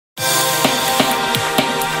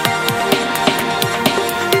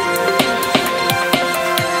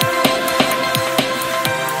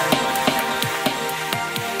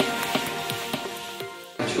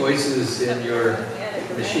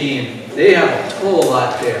machine, they have a whole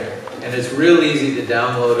lot there. And it's real easy to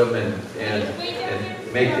download them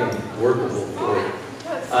and make them workable for you.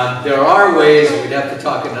 There are ways, we'd have to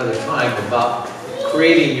talk another time about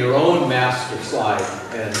creating your own master slide,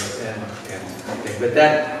 but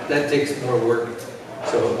that takes more work.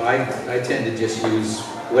 So I tend to just use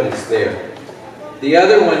what is there. The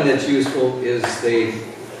other one that's useful is the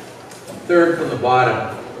third from the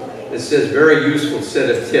bottom. It says very useful set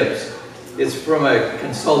of tips. It's from a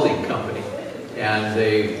consulting company, and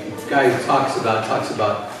the guy who talks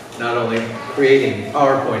about not only creating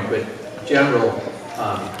PowerPoint but general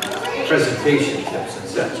presentation tips and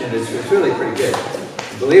such, and it's really pretty good.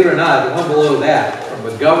 Believe it or not, the one below that, from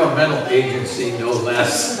a governmental agency no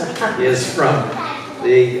less, is from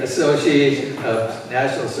the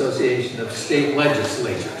National Association of State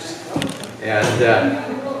Legislatures. And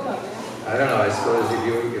I don't know, I suppose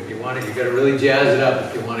if you want it, you got to really jazz it up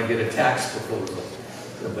if you want to get a tax proposal.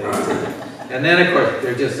 And then, of course,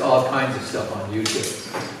 there's just all kinds of stuff on YouTube.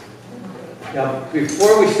 Now,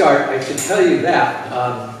 before we start, I should tell you that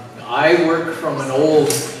I work from an older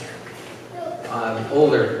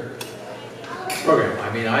program.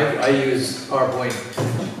 I mean, I use PowerPoint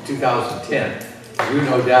 2010. You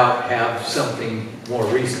no doubt have something more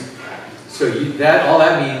recent. So all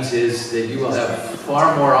that means is that you will have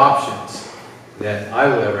far more options than I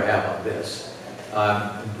will ever have on this.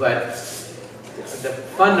 But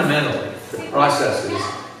fundamentally, the processes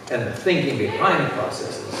and the thinking behind the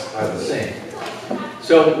processes are the same.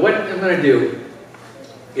 So what I'm going to do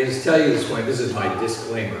is tell you this point, this is my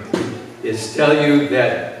disclaimer, is tell you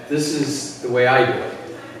that this is the way I do it.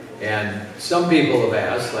 And some people have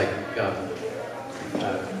asked, like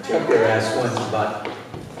Chuck there asked once about,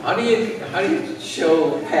 how do you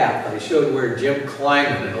show a path? I showed where Jim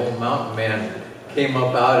Kleiman, an old mountain man, came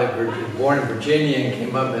up born in Virginia and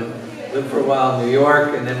came up and lived for a while in New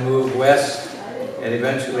York and then moved west and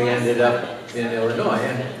eventually ended up in Illinois.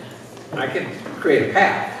 And I can create a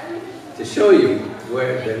path to show you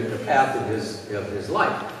where the path of his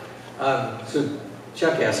life. So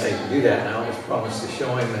Chuck asked how you can do that, and I almost promised to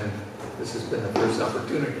show him, and this has been the first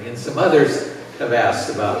opportunity. And some others have asked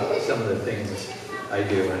about some of the things I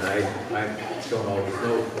do, and I don't always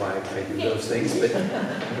know why I do those things,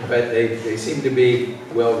 but they seem to be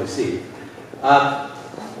well received.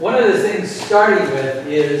 One of the things starting with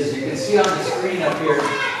is, you can see on the screen up here,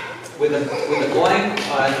 with a blank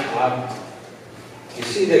on, you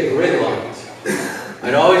see the grid lines.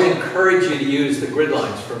 I'd always encourage you to use the grid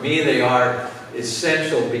lines. For me, they are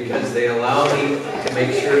essential because they allow me to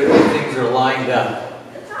make sure that things are lined up.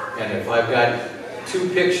 And if I've got two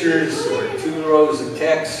pictures or two rows of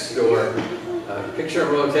text or a picture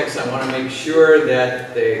and row of text, I want to make sure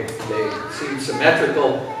that they seem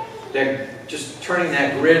symmetrical. That just turning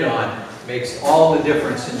that grid on makes all the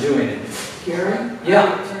difference in doing it. Gary?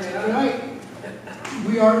 Yeah.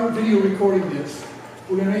 We are video recording this.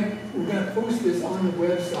 We're gonna post this on the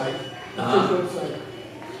website.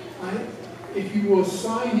 If you will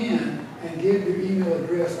sign in and give your email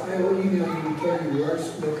address, I will email you and tell you where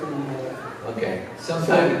it's looking and all that. Okay.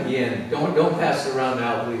 Sometime at the end. Don't pass it around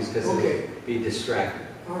now, please, because it'll be distracting.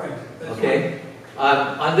 All right. Okay.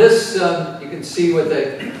 On this, you can see what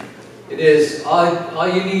it is. All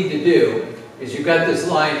you need to do is you've got this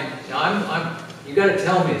line. Now you got to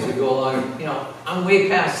tell me as we go along. You know, I'm way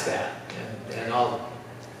past that, and I'll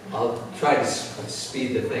try to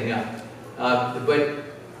speed the thing up. But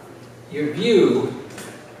your view,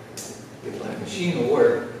 if my machine will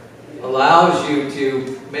work, allows you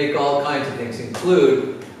to make all kinds of things,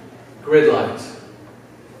 include grid lines.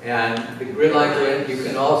 And the grid line grid, you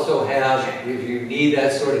can also have, if you need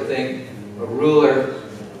that sort of thing, a ruler.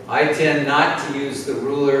 I tend not to use the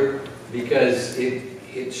ruler because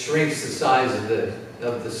it shrinks the size of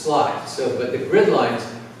the slide. So, but the grid lines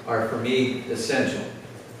are for me essential.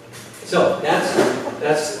 So that's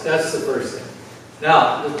the first thing.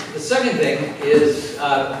 Now the second thing is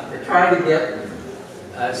try to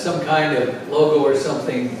get some kind of logo or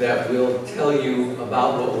something that will tell you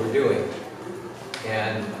about what we're doing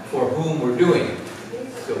and for whom we're doing it.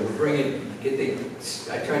 So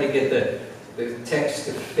I try to get the text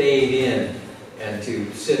to fade in and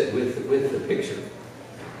to sit with the picture.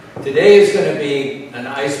 Today is going to be an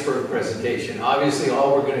iceberg presentation. Obviously,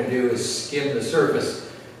 all we're going to do is skim the surface.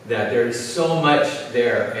 That there's so much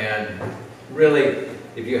there, and really,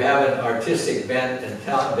 if you have an artistic bent and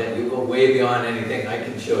talent bent, you go way beyond anything I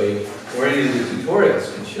can show you, or any of the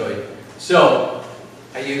tutorials can show you. So,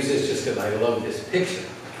 I use this just because I love this picture.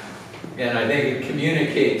 And I think it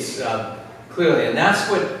communicates clearly. And that's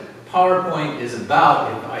what PowerPoint is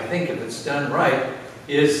about. I think if it's done right,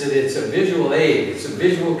 is that it's a visual aid, it's a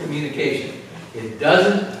visual communication. It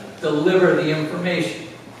doesn't deliver the information.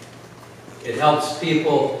 It helps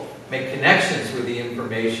people make connections with the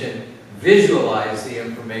information, visualize the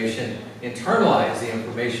information, internalize the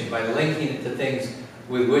information by linking it to things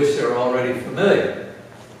with which they're already familiar.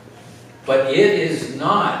 But it is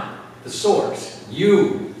not the source.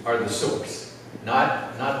 You are the source,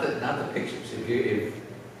 not the pictures.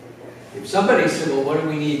 If somebody said, well, what do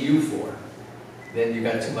we need you for? Then you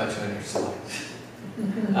got too much on your slides.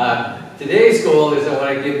 Today's goal is I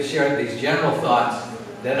want to share these general thoughts.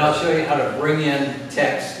 Then I'll show you how to bring in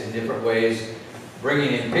text in different ways,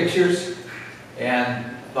 bringing in pictures, and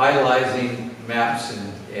vitalizing maps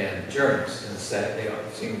and journeys. Instead, they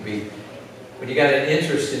seem to be, when you got an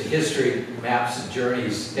interest in history, maps and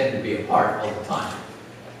journeys tend to be a part all the time.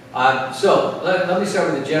 So let me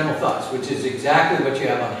start with the general thoughts, which is exactly what you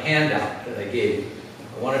have on the handout that I gave you.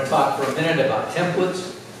 I want to talk for a minute about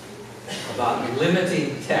templates, about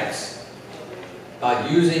limiting text,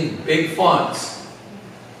 about using big fonts.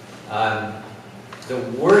 The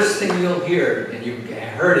worst thing you'll hear, and you've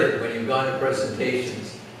heard it when you've gone to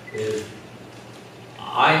presentations, is,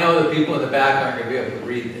 I know the people in the back aren't going to be able to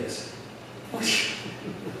read this.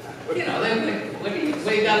 You know, they're like, what do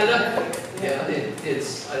you got it up for? Yeah,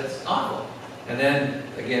 it's awful. And then,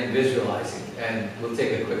 again, visualizing, and we'll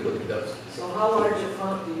take a quick look at those. So how large a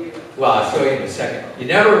font do you? Well, I'll show you in a second. You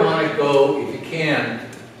never want to go, if you can,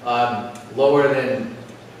 lower than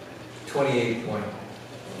 28 point.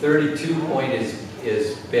 32 point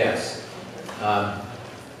is best.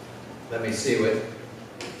 Let me see what.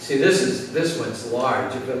 See, this one's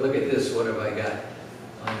large. If I look at this, what have I got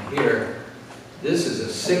on here? This is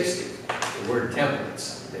a 60. The word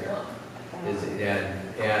templates there.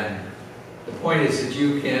 And the point is that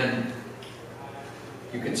you can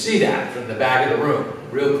see that from the back of the room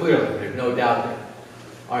real clearly. There's no doubt there.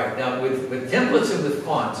 All right, now with templates and with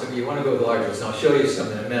fonts, if you want to go with the largest, and I'll show you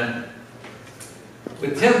some in a minute.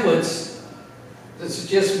 With templates, this is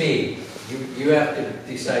just me. You have to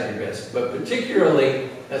decide your best. But particularly,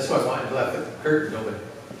 that's why I wanted to left the curtain open.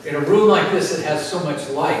 In a room like this that has so much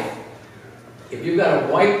light, if you've got a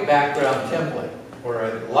white background template or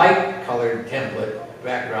a light colored template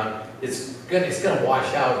background, it's gonna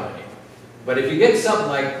wash out on you. But if you get something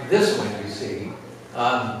like this one you see,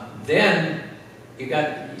 then you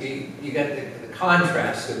got the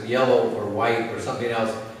contrast of yellow or white or something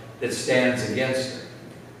else that stands against it.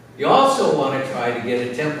 You also want to try to get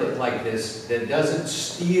a template like this that doesn't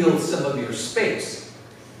steal some of your space.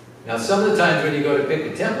 Now, some of the times when you go to pick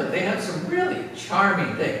a template, they have some really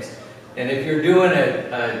charming things. And if you're doing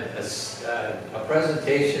a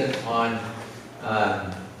presentation on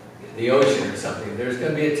the ocean or something, there's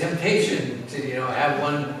going to be a temptation to have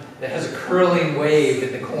one that has a curling wave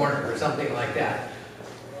in the corner or something like that.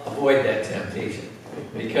 Avoid that temptation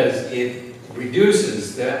because it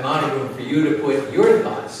reduces the amount of room for you to put your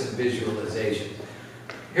thoughts and visualization.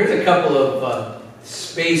 Here's a couple of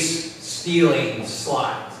space-stealing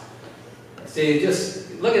slides. See,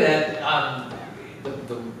 just look at that.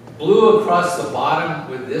 The blue across the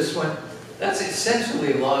bottom with this one, that's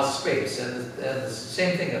essentially lost space, and the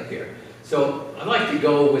same thing up here. So I'd like to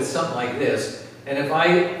go with something like this, and if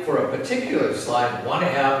I, for a particular slide, want to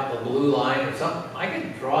have a blue line or something, I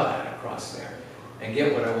can draw that across there and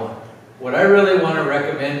get what I want. What I really want to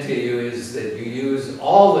recommend to you is that you use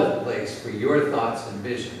all the place for your thoughts and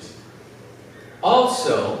visions.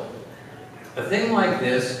 Also, a thing like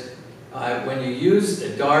this, when you use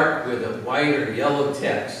a dark with a white or yellow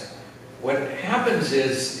text, what happens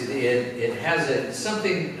is it has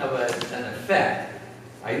something of an effect,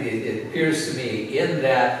 it appears to me, in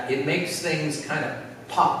that it makes things kind of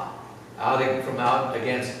pop out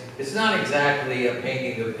against. It's not exactly a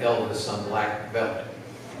painting of Elvis on black velvet.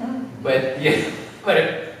 But yeah, but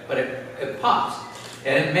it pops,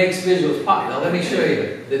 and it makes visuals pop. Now let me show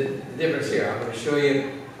you the difference here. I'm going to show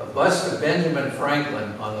you a bust of Benjamin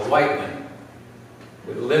Franklin on the white one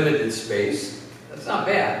with limited space. That's not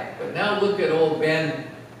bad. But now look at old Ben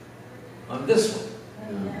on this one,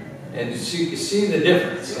 and you see the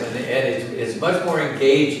difference, and it's much more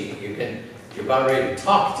engaging. You're about ready to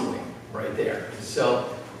talk to him right there.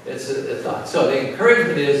 So it's a thought. So the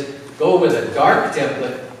encouragement is go with a dark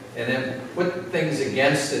template, and then put things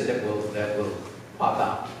against it that will pop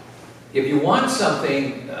out. If you want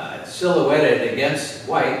something silhouetted against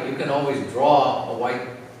white, you can always draw a white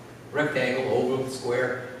rectangle, oval,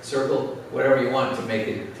 square, circle, whatever you want to make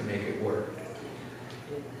it work.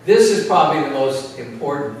 This is probably the most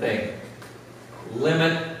important thing.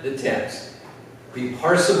 Limit the text. Be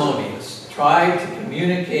parsimonious. Try to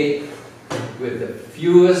communicate with the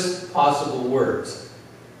fewest possible words.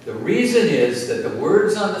 The reason is that the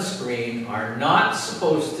words on the screen are not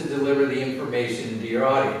supposed to deliver the information to your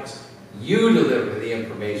audience. You deliver the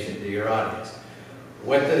information to your audience.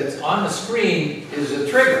 What's on the screen is a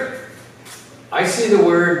trigger. I see the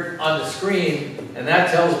word on the screen, and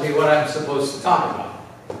that tells me what I'm supposed to talk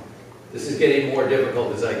about. This is getting more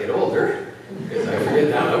difficult as I get older, because I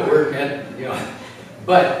forget how to work meant, you know.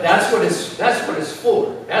 But that's what it's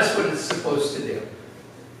for. That's what it's supposed to do.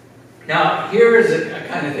 Now, here is a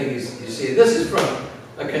kind of thing you see. This is from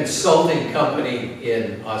a consulting company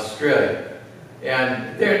in Australia.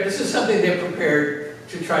 And this is something they're prepared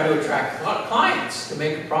to try to attract clients, to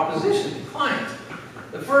make a proposition to clients.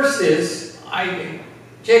 The first is,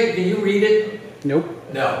 Jake, can you read it? Nope.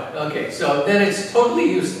 No. Okay, so then it's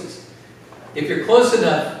totally useless. If you're close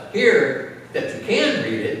enough here that you can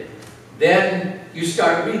read it, then you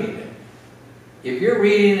start reading it. If you're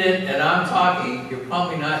reading it and I'm talking, you're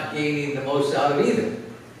probably not gaining the most out of either.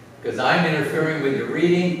 Because I'm interfering with your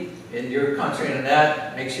reading, and you're concentrating on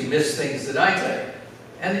that, makes you miss things that I tell you.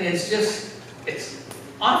 And it's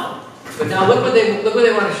awful. But now look what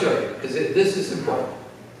they want to show you, because this is important.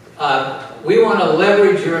 We want to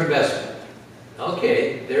leverage your investment.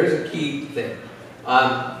 Okay, there's a key thing.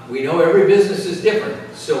 We know every business is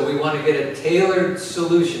different, so we want to get a tailored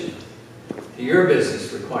solution to your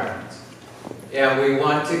business requirements. And we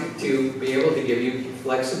want to be able to give you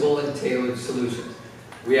flexible and tailored solutions.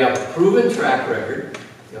 We have a proven track record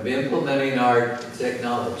of implementing our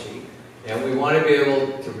technology, and we want to be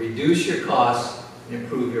able to reduce your costs and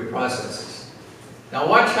improve your processes. Now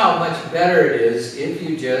watch how much better it is if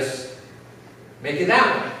you just make it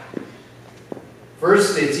that way.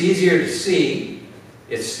 First, it's easier to see.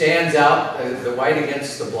 It stands out, the white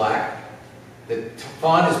against the black. The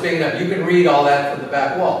font is big enough. You can read all that from the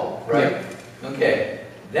back wall, right? Okay.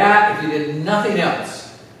 That, if you did nothing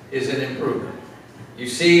else, is an improvement. You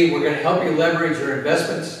see, we're going to help you leverage your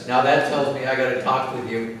investments. Now that tells me I got to talk with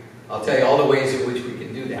you. I'll tell you all the ways in which we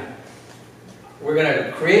can do that. We're going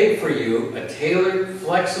to create for you a tailored,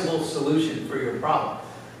 flexible solution for your problem.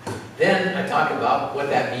 Then I talk about what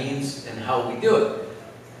that means and how we do it.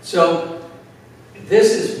 So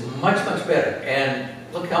this is much, much better. And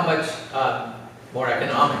look how much more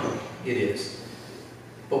economical it is.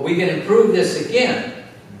 But we can improve this again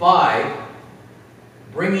by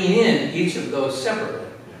bringing in each of those separately.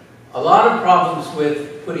 A lot of problems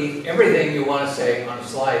with putting everything you want to say on a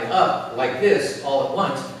slide up like this all at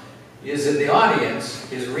once is that the audience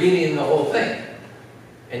is reading the whole thing.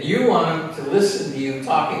 And you want them to listen to you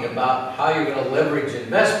talking about how you're going to leverage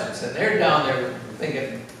investments. And they're down there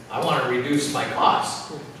thinking, I want to reduce my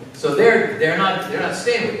costs. So they're not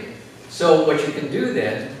staying with you. So what you can do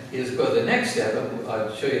then is go to the next step, and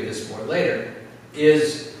I'll show you this more later,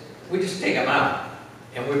 is we just take them out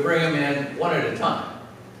and we bring them in one at a time.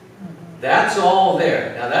 That's all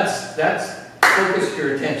there. Now that's focused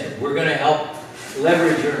your attention. We're going to help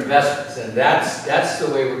leverage your investments, and that's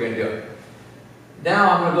the way we're going to do it.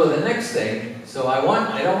 Now I'm going to go to the next thing. So I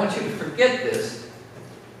don't want you to forget this,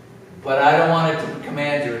 but I don't want it to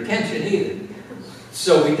command your attention either.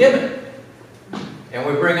 So we dim it. And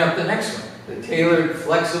we bring up the next one, the tailored,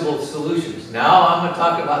 flexible solutions. Now I'm going to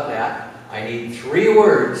talk about that. I need 3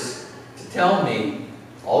 words to tell me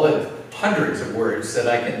all the hundreds of words that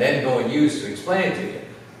I can then go and use to explain it to you.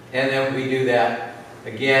 And then we do that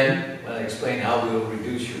again when I explain how we will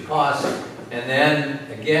reduce your costs. And then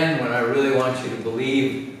again, when I really want you to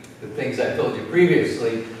believe the things I told you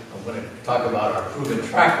previously, I'm going to talk about our proven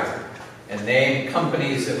track record and name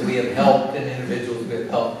companies that we have helped and individuals we have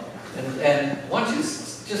helped. And I want you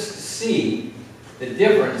just to see the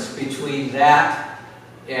difference between that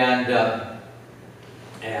and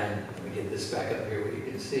let me get this back up here where you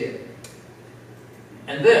can see it.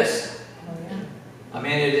 And this. I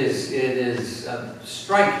mean, it is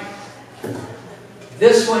striking.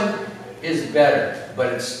 This one is better,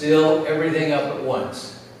 but it's still everything up at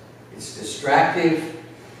once. It's distractive.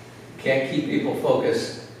 You can't keep people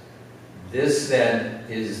focused. This then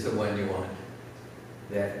is the one you want.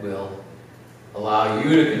 That will allow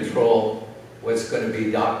you to control what's going to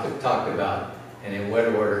be talked about and in what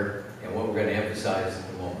order and what we're going to emphasize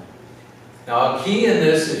at the moment. Now, a key in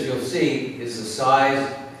this, as you'll see, is the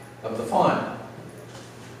size of the font.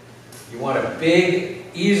 You want a big,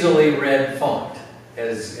 easily read font,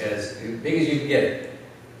 as big as you can get it.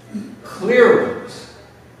 Clear ones.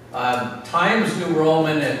 Times New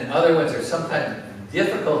Roman and other ones are sometimes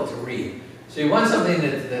difficult to read. So you want something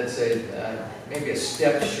that's maybe a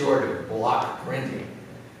step short of block printing.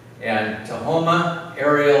 And Tahoma,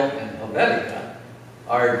 Arial, and Helvetica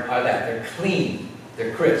are that. They're clean,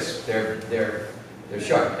 they're crisp, they're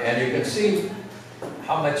sharp. And you can see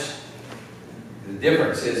how much the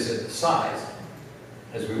difference is in the size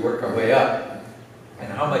as we work our way up,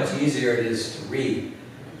 and how much easier it is to read.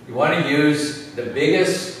 You want to use the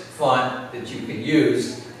biggest font that you can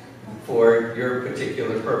use for your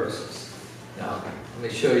particular purposes. Now,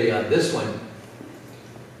 let me show you on this one.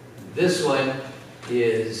 This one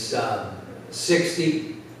is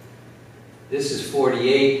 60, this is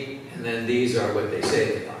 48, and then these are what they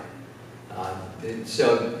say they are.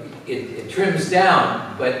 So it trims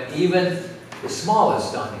down, but even the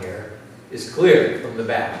smallest on here is clear from the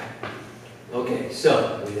back. Okay,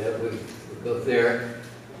 so we go there.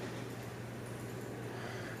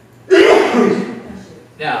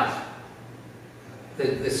 Now,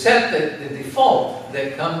 the default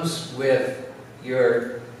that comes with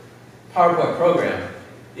your PowerPoint program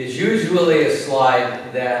is usually a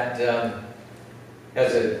slide that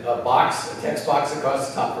has a box, a text box across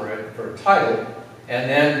the top for a title, and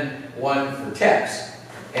then one for text.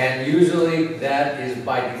 And usually that is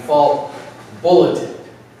by default bulleted.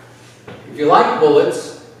 If you like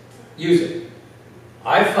bullets, use it.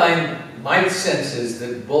 I find my sense is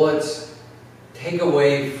that bullets take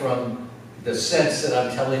away from the sense that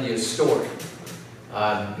I'm telling you a story,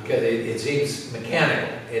 because it seems mechanical.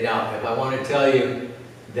 Now, if I want to tell you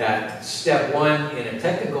that step one in a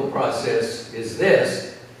technical process is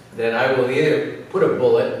this, then I will either put a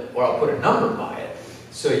bullet or I'll put a number by it,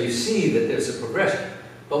 so you see that there's a progression.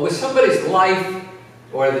 But with somebody's life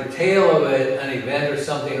or the tale of an event or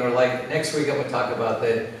something, or like next week I'm going to talk about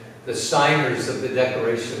the signers of the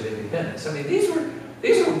Declaration of Independence. I mean, these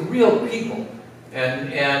are real people,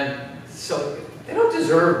 and so they don't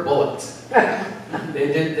deserve bullets.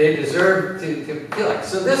 They deserve to feel like.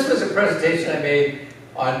 So this was a presentation I made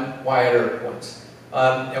on Wyatt Earp once.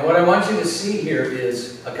 And what I want you to see here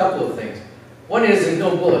is a couple of things. One is there's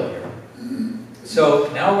no bullet here. So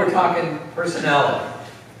now we're talking personality.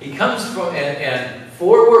 He comes from, and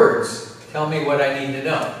 4 words tell me what I need to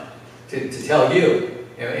know to tell you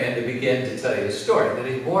and to begin to tell you a story. That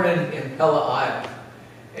he's born in Pella, Iowa.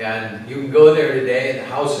 And you can go there today, and the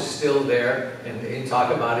house is still there, and you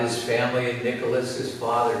talk about his family, and Nicholas, his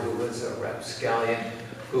father, who was a rapscallion,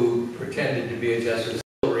 who pretended to be a justice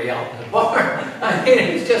out in the barn. I mean,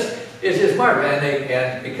 it's just marvelous.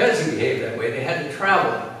 And because he behaved that way, they had to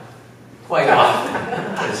travel quite often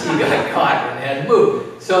as he got caught and had to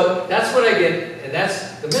move. So that's what I get, and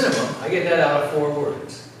that's the minimum. I get that out of 4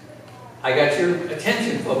 words. I got your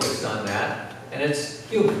attention focused on that, and it's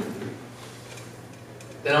human.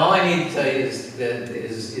 Then all I need to tell you is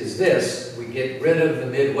this: we get rid of the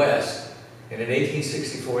Midwest, and in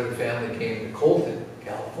 1864 the family came to Colton,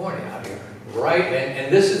 California, out here. Right,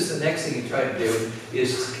 and this is the next thing you try to do,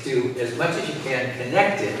 is to, as much as you can,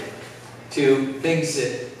 connect it to things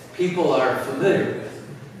that people are familiar with.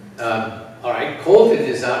 All right, Colton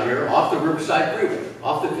is out here off the Riverside Freeway,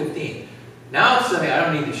 off the 15. Now suddenly I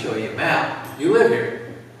don't need to show you a map. You live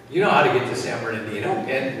here. You know how to get to San Bernardino,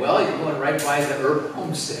 and well, you're going right by the Earp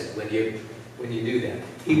homestead when you do that.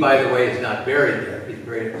 He, by the way, is not buried there. He's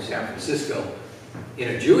buried in San Francisco in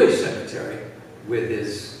a Jewish cemetery with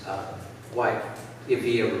his wife, if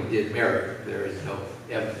he ever did marry. There is no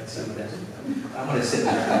evidence of that. I'm going to sit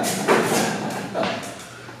there.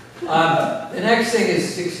 The next thing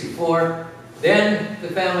is 64. Then the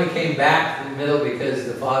family came back in the middle because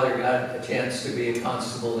the father got a chance to be a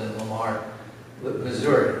constable in Lamar,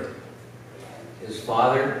 Missouri. His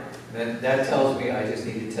father, then that tells me I just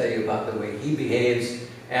need to tell you about the way he behaves.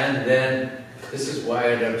 And then this is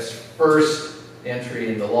Wyatt Earp's first entry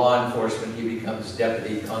into law enforcement. He becomes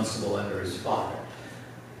deputy constable under his father.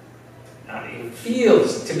 Now, it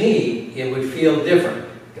feels, to me, it would feel different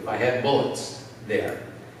if I had bullets there.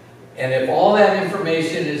 And if all that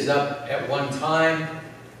information is up at one time,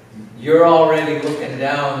 you're already looking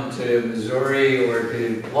down to Missouri or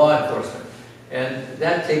to law enforcement. And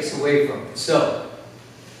that takes away from it. So,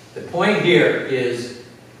 the point here is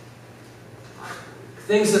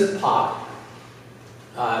things that pop.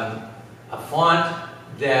 A font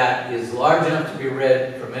that is large enough to be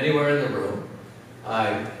read from anywhere in the room.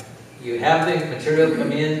 You have the material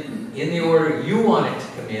come in the order you want it to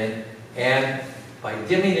come in, and by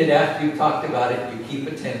dimming it after you've talked about it, you keep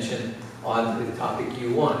attention on the topic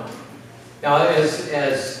you want. Now,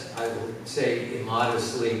 as I would say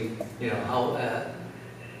immodestly, how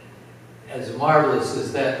as marvelous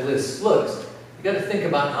as that list looks, you got to think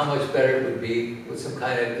about how much better it would be with some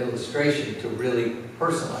kind of illustration to really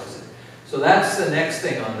personalize it. So that's the next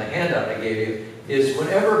thing on the handout I gave you, is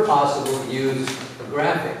whenever possible, use a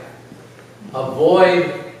graphic.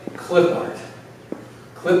 Avoid clip art.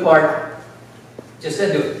 Clip art, just do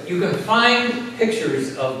it. You can find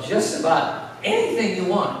pictures of just about anything you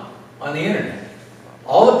want on the internet.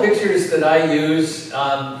 All the pictures that I use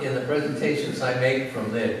in the presentations I make,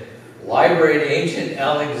 from the library in ancient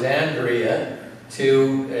Alexandria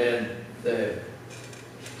to the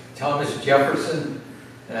Thomas Jefferson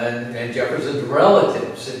and Jefferson's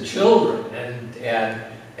relatives and children and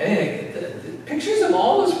anything. The pictures of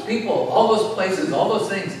all those people, all those places, all those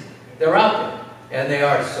things, they're out there. And they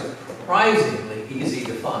are surprisingly easy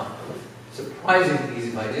to find. Surprisingly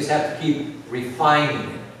easy to find. You just have to keep refining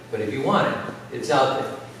it. But if you want it, it's out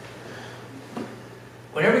there.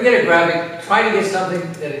 Whenever you get a graphic, try to get something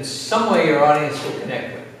that in some way your audience will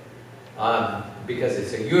connect with. Because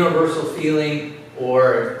it's a universal feeling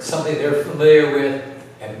or something they're familiar with.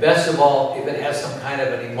 And best of all, if it has some kind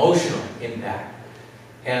of an emotional impact.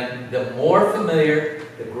 And the more familiar,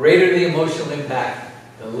 the greater the emotional impact,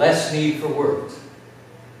 the less need for words.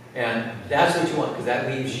 And that's what you want, because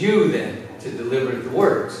that leaves you then to deliver the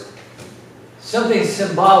words. Something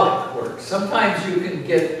symbolic works. Sometimes you can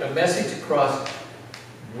get a message across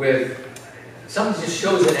with something just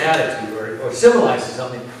shows an attitude or symbolizes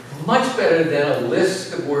something much better than a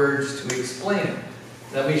list of words to explain it.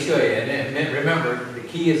 Let me show you. And remember, the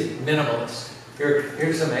key is minimalist.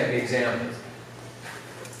 Here's some examples.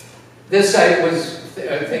 This site was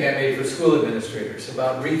a thing I made for school administrators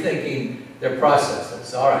about rethinking their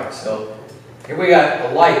processes. All right, so here we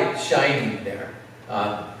got a light shining there.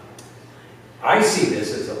 I see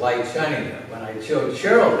this as a light shining there. When I showed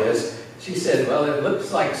Cheryl this, she said, well, it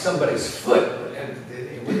looks like somebody's foot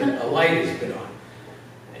and a light has been on.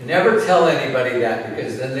 And never tell anybody that,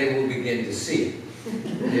 because then they will begin to see it.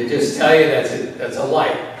 You just tell you that's a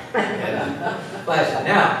light. And flash it.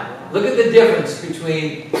 Now, look at the difference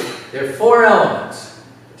between, there are 4 elements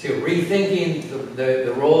to rethinking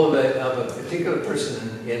the role of a particular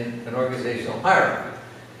person in an organizational hierarchy.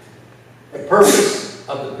 The purpose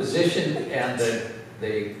of the position and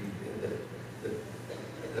the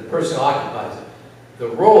person who occupies it. The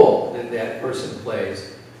role that that person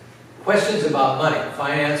plays. Questions about money,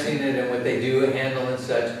 financing it and what they do, handle and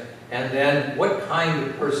such. And then what kind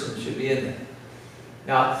of person should be in there.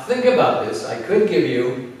 Now think about this. I could give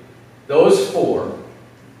you those 4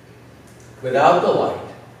 without the light.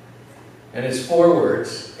 And it's 4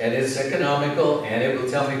 words, and it's economical, and it will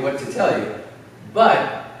tell me what to tell you.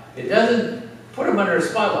 But it doesn't put them under a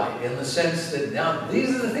spotlight in the sense that now these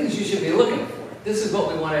are the things you should be looking for. This is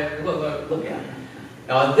what we want to look at.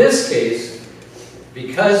 Now in this case,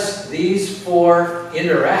 because these 4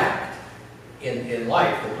 interact in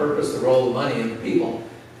life, the purpose, the role, the money, and the people,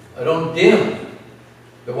 I don't dim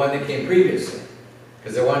the one that came previously.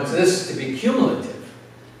 Because I want this to be cumulative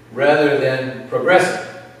rather than progressive.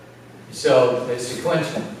 So it's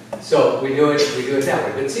sequential. So we do it that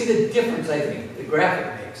way. But see the difference, I think, the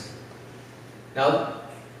graphic makes. Now,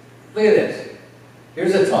 look at this.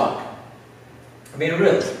 Here's a talk. I mean,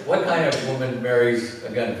 really, what kind of woman marries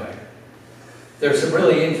a gunfighter? There's some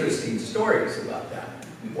really interesting stories about that.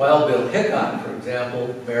 Wild Bill Hickok, for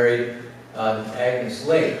example, married Agnes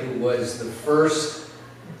Lake, who was the first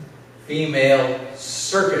female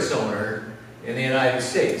circus owner in the United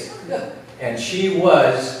States. And she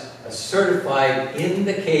was a certified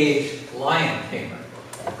in-the-cage lion tamer.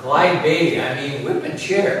 Clyde Beatty, I mean, whip and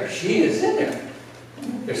chair, she is in there.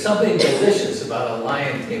 There's something delicious about a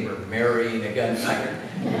lion tamer marrying a gunfighter.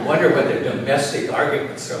 I wonder what their domestic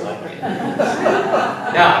arguments are like.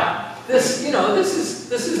 Now, this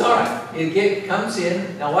is all right. It comes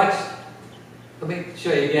in. Now watch. Let me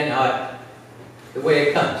show you again the way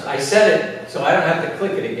it comes. I set it so I don't have to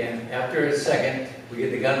click it again. After a second, we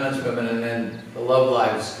get the gunman's women, and then the love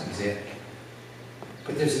lives comes in.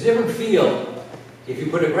 But there's a different feel if you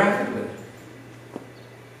put a graphic with it.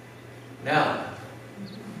 Now,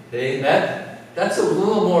 that's a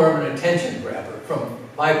little more of an attention grabber from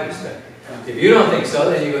my perspective. If you don't think so,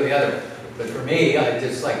 then you go the other way. But for me, I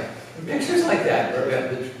just like pictures like that.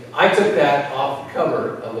 I took that off the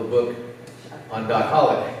cover of a book on Doc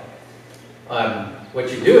Holliday.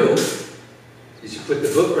 What you do is you put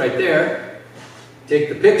the book right there, take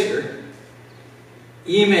the picture,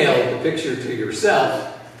 email the picture to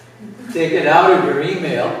yourself, take it out of your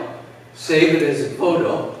email, save it as a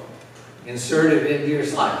photo, insert it into your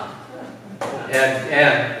slide. And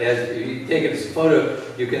as you take it as a photo,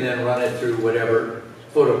 you can then run it through whatever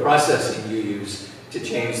photo processing you use to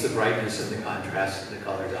change the brightness and the contrast and the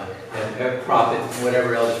colors on it, and crop it, and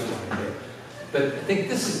whatever else you want to do. But I think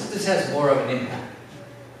this has more of an impact.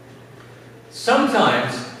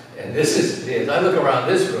 Sometimes, and this is, as I look around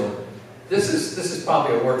this room, this is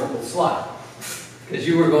probably a workable slide, because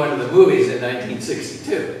you were going to the movies in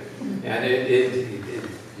 1962, and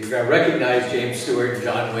you're going to recognize James Stewart,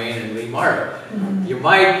 John Wayne, and Lee Marvin. You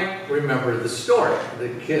might remember the story,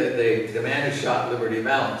 the man who shot Liberty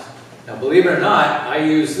Valance. Now, believe it or not, I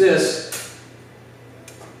use this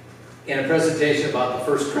in a presentation about the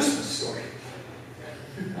first Christmas story.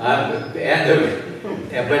 But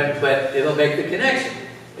it'll make the connection.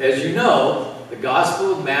 As you know, the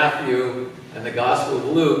Gospel of Matthew and the Gospel of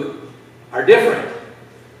Luke are different.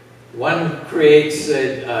 One creates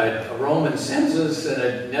a Roman census and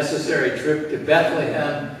a necessary trip to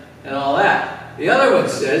Bethlehem and all that. The other one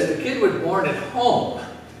says the kid was born at home.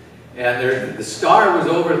 And the star was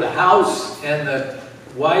over the house, and the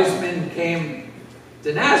wise men came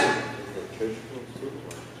to Nazareth.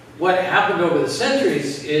 What happened over the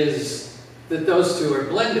centuries is that those two are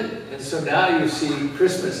blended. And so now you see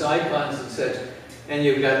Christmas icons and such, and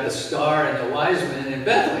you've got the star and the wise men in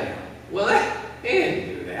Bethlehem. Well, they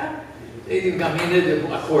didn't do that. They didn't, I mean,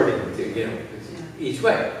 according to, each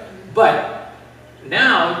way. But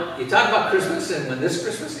now, you talk about Christmas, and when this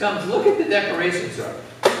Christmas comes, look at the decorations are.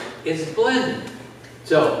 It's blended.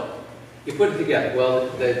 So, you put it together. Well,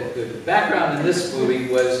 the background in this movie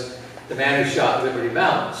was the man who shot Liberty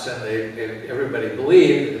Valance, and everybody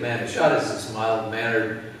believed the man who shot is this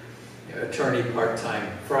mild-mannered attorney, part-time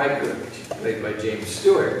fry cook, played by James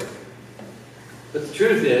Stewart. But the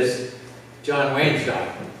truth is, John Wayne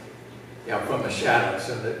shot him, from the shadows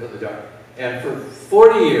in the dark. And for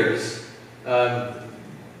 40 years,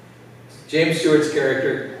 James Stewart's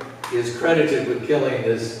character is credited with killing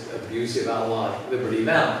this abusive outlaw, Liberty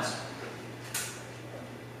Valance.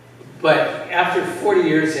 But after 40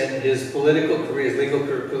 years in his political career, his legal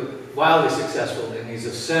career, wildly successful, and he's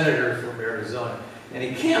a senator from Arizona, and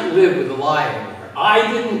he can't live with the lie anymore.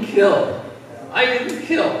 I didn't kill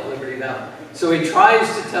Liberty Valance. So he tries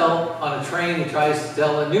to tell, on a train, he tries to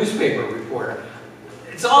tell a newspaper reporter.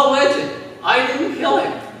 It's all legend. I didn't kill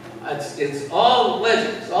him. It's all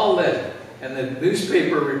legend. It's all legend. And the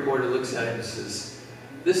newspaper reporter looks at him and says,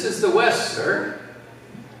 "This is the West, sir.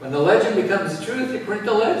 When the legend becomes the truth, you print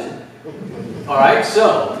the legend." All right,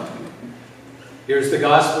 so here's the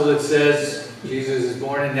gospel that says Jesus is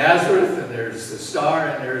born in Nazareth, and there's the star,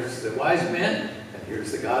 and there's the wise men. And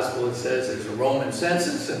here's the gospel that says there's a Roman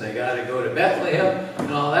census, and they got to go to Bethlehem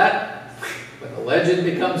and all that. When the legend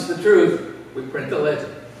becomes the truth, we print the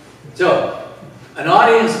legend. So, an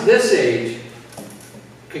audience this age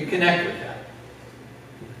can connect with that.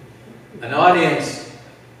 An audience,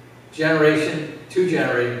 generation, two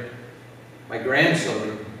generation, my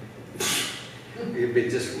grandchildren, they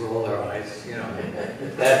just roll their eyes,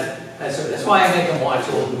 That's why I make them watch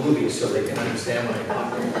old movies so they can understand what I'm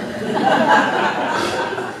talking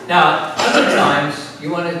about. Now, other times,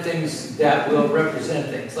 you wanted things that will represent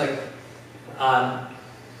things. Like, I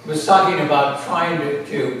was talking about trying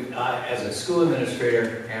to as a school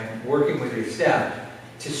administrator and working with your staff,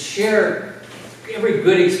 to share every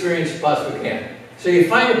good experience you possibly can. So you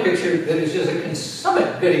find a picture that is just a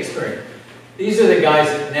summit good experience. These are the guys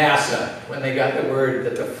at NASA when they got the word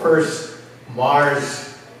that the first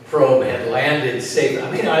Mars probe had landed safely.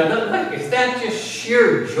 I mean, is that just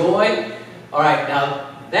sheer joy? All right,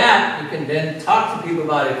 now that you can then talk to people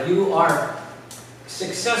about. If you are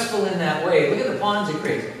successful in that way, look at the bonds it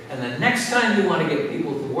creates. And the next time you want to get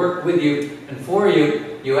people to work with you and for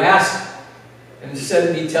you, you ask. And instead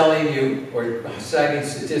of me telling you or citing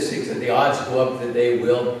statistics that the odds go up that they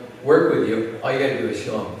will work with you, all you got to do is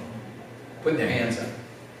show them, putting their hands up.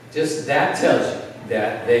 Just that tells you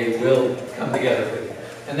that they will come together with you.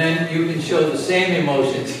 And then you can show the same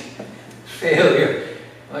emotions. Failure.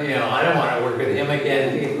 Well, I don't want to work with him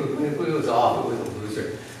again. He was awful, he was a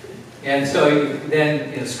loser. And so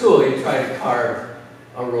then in school, you try to carve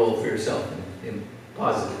a role for yourself in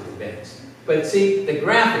positive events. But see, the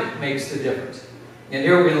graphic makes the difference. And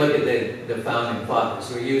here we're going to look at the founding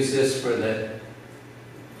fathers. We use this for the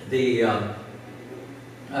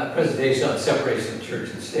presentation on separation of church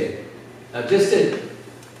and state. Now, just a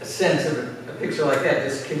sense of a picture like that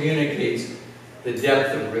just communicates the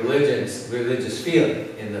depth of religious feeling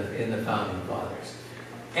in the founding fathers.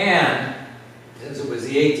 And since it was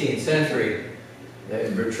the 18th century, the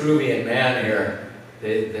Vitruvian man here,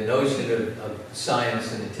 the notion of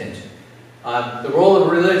science and attention. The role of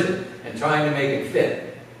religion and trying to make it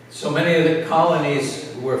fit. So many of the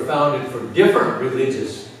colonies were founded for different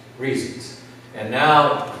religious reasons. And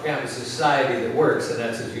now we have a society that works, and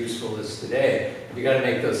that's as useful as today. You've got to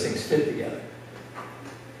make those things fit together.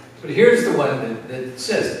 But here's the one that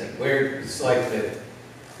says it, where it's like the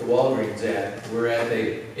Walgreens ad. We're at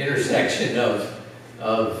the intersection of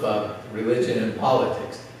religion and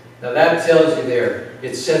politics. Now that tells you there,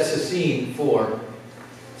 it sets a scene for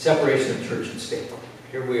separation of church and state.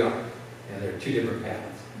 here we are, and there are two different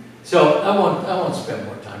paths. So I won't spend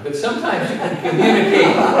more time, but sometimes you can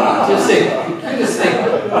communicate, just say,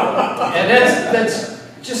 and that's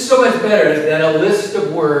just so much better than a list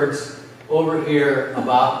of words over here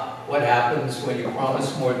about what happens when you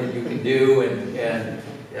promise more than you can do and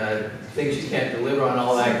things you can't deliver on,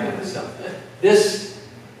 all that kind of stuff. This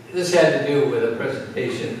had to do with a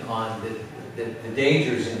presentation on the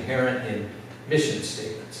dangers inherent in mission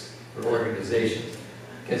statements for organizations,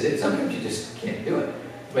 because sometimes you just can't do it.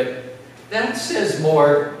 But that says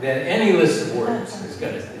more than any list of words is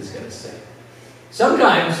going to say.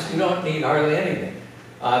 Sometimes you don't need hardly anything.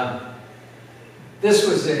 This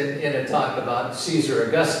was in a talk about Caesar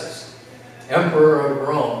Augustus, Emperor of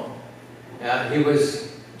Rome. He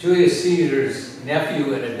was Julius Caesar's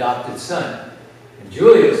nephew and adopted son. And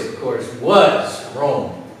Julius, of course, was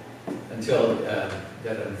Rome until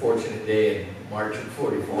that unfortunate day in March of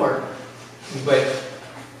 44. But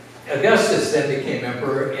Augustus then became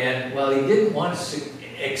emperor, and while he didn't want to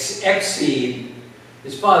exceed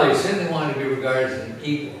his father, he certainly wanted to be regarded as an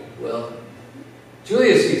equal. Well,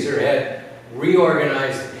 Julius Caesar had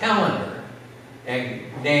reorganized the calendar and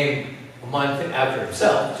named a month after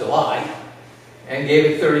himself, July, and gave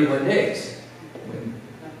it 31 days. When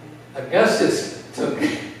Augustus took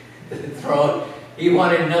the throne, he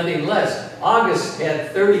wanted nothing less. August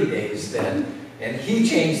had 30 days then, and he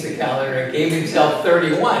changed the calendar and gave himself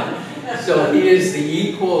 31. So he is the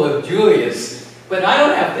equal of Julius. But I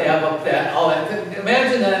don't have to have up that, all that.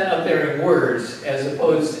 Imagine that up there in words, as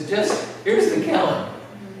opposed to just, here's the calendar.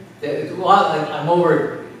 I'm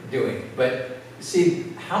overdoing, but see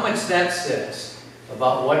how much that says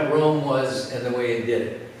about what Rome was and the way it did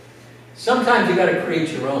it. Sometimes you got to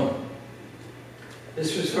create your own.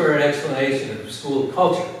 This was for an explanation of school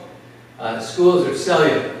culture. Schools are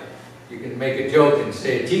cellular. You can make a joke and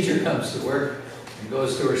say a teacher comes to work and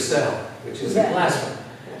goes to her cell, which is the classroom.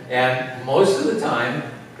 And most of the time,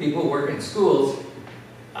 people work in schools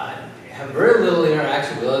have very little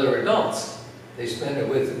interaction with other adults. They spend it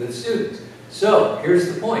with students. So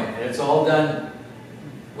here's the point, and it's all done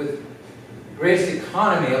with greatest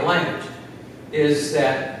economy of language, is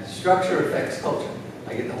that structure affects culture.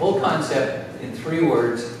 I get the whole concept in 3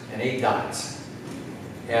 words and 8 dots.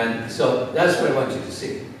 And so that's what I want you to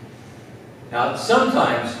see. Now,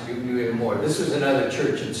 sometimes you can do even more. This was another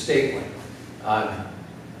church and state one.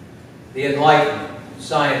 The Enlightenment,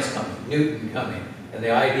 science coming, Newton coming, and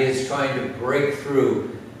the idea is trying to break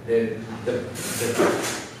through the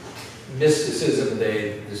mysticism,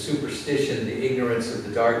 the superstition, the ignorance of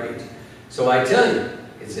the Dark Age. So I tell you,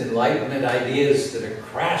 it's Enlightenment ideas that are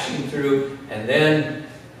crashing through, and then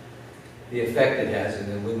the effect it has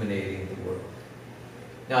in illuminating the world.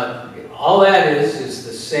 Now, all that is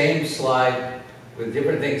the same slide with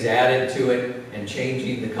different things added to it and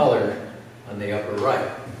changing the color on the upper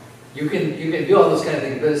right. You can do all those kind of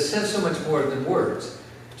things, but it says so much more than words.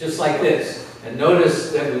 Just like this. And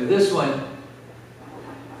notice that with this one,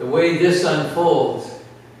 the way this unfolds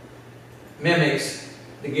mimics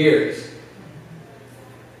the gears.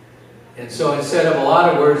 And so instead of a lot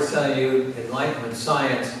of words telling you Enlightenment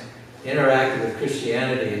science interacted with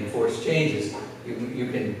Christianity and forced changes, you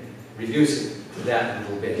can reduce it to that a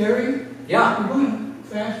little bit. Gary? Yeah? I'm going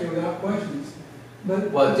faster without questions.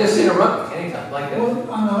 But well, just interrupt me anytime, like that. Well,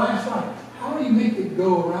 on the last slide, how do you make it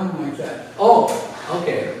go around like that? Oh,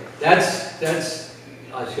 okay. That's,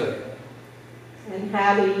 I'll show you. And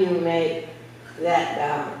how do you make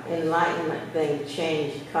that Enlightenment thing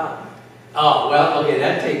change color? Oh, well, okay,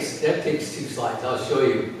 that takes 2 slides. I'll show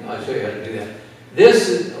you how to do that.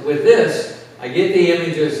 With this, I get the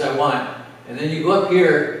images I want, and then you go up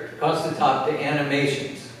here across the top to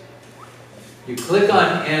animations. You click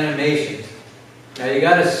on animations. Now you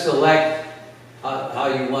got to select how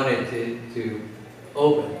you want it to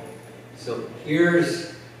open. So here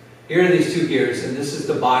are these 2 gears, and this is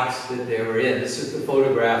the box that they were in. This is the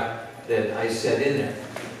photograph that I set in there.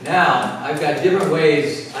 Now I've got different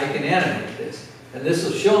ways I can animate this, and this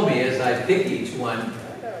will show me as I pick each one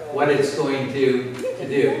what it's going to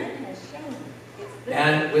do.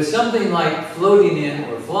 And with something like floating in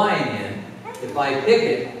or flying in, if I pick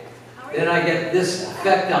it, then I get this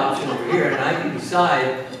effect option over here, and I can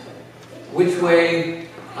decide which way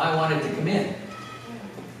I want it to come in.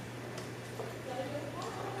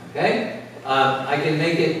 Okay? I can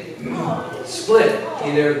make it split,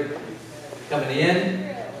 either coming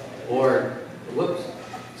in or, whoops,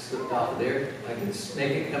 slipped off of there. I can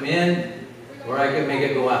make it come in, or I can make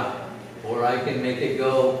it go out, or I can make it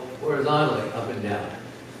go horizontally, up and down.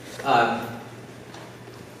 I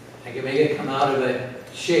can make it come out of a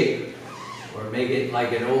shape, or make it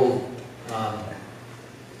like an old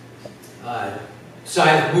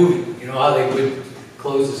silent movie. You know how they would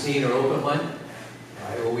close the scene or open one? All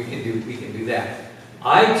right, well, we can do that.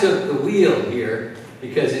 I took the wheel here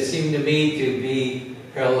because it seemed to me to be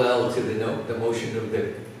parallel to the motion of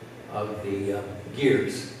the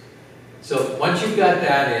gears. So once you've got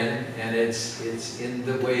that in, and it's in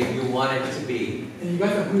the way you want it to be. And you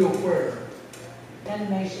got the wheel where?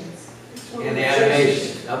 Animations. In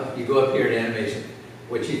animation, you go up here to animation.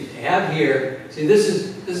 What you have here, see, this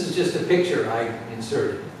is just a picture I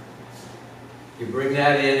inserted. You bring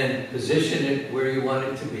that in and position it where you want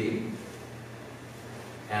it to be.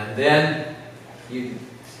 And then you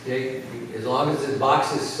take, as long as the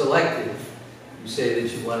box is selected, you say that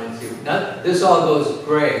you want it to. Now, this all goes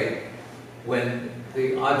gray when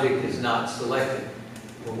the object is not selected.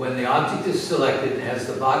 But when the object is selected and has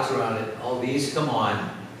the box around it, all these come on.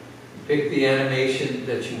 You pick the animation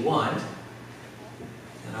that you want.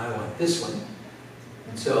 And I want this one.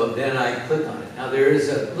 And so then I click on it. Now there is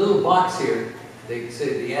a little box here. They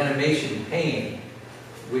say the animation pane,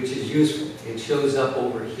 which is useful. It shows up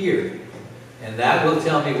over here. And that will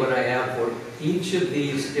tell me what I have for each of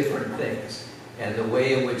these different things and the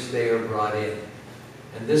way in which they are brought in.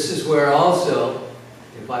 And this is where also,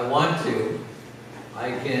 if I want to,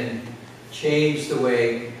 I can change the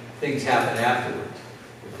way things happen afterwards.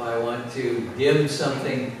 If I want to dim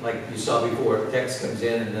something, like you saw before, text comes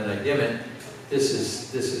in and then I dim it, this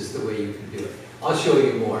is the way you can do it. I'll show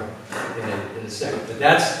you more in a second, but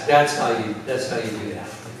that's how you do that.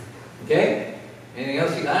 Okay? Anything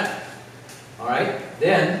else you got? All right.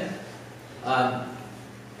 Then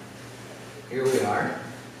here we are.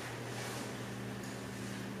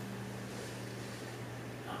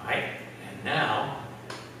 All right. And now,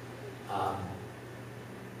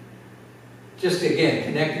 just again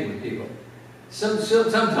connecting with people.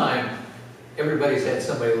 Sometime everybody's had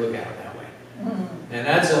somebody look at it that way. And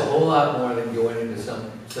that's a whole lot more than going into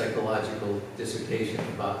some psychological dissertation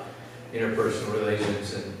about interpersonal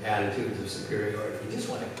relations and attitudes of superiority. You just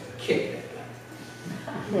want to kick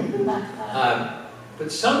that guy.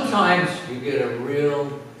 But sometimes you get a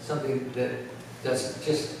real, something that's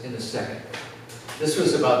just in a second. This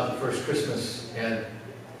was about the first Christmas, and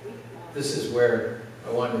this is where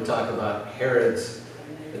I wanted to talk about Herod's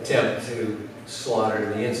attempt to slaughter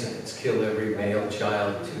the innocents, kill every male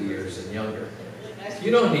child 2 years and younger.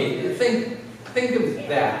 You don't need to think of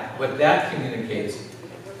that, what that communicates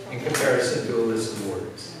in comparison to a list of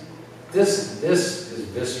words. This is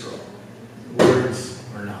visceral. Words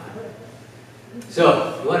are not.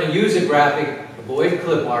 So, you want to use a graphic, avoid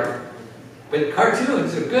clip art, but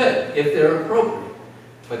cartoons are good if they're appropriate,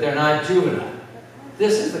 but they're not juvenile.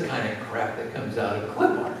 This is the kind of crap that comes out of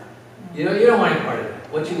clip art. You know, you don't want any part of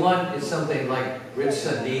that. What you want is something like Rich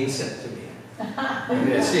Sundin sent to me. And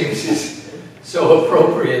it seems just so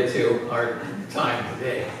appropriate to our time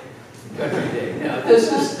today, country day. Now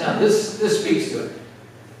this speaks to it.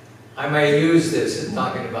 I may use this in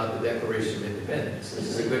talking about the Declaration of Independence.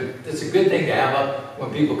 It's a good thing to have up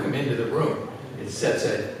when people come into the room. It sets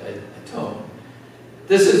a tone.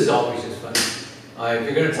 This is always just funny. If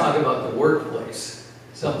you're going to talk about the workplace,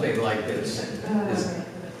 something like this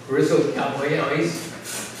grizzled cowboy, you know, he's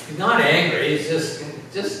not angry. He's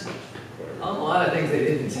just a lot of things they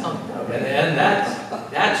didn't tell him, and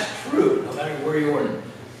that's true, no matter where you are.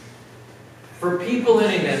 For people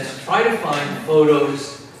in events, try to find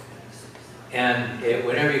photos, and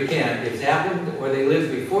whenever you can, if it's happened or they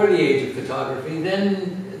lived before the age of photography,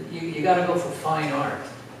 then you got to go for fine art.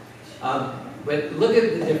 But look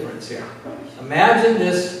at the difference here. Imagine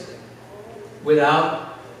this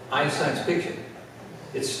without Einstein's picture.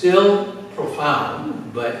 It's still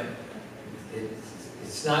profound, but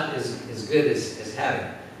it's not as good as having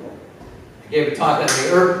it. I gave a talk on the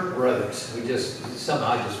Earp brothers. We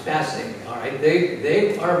somehow fascinating. All right,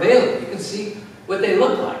 they are available. You can see what they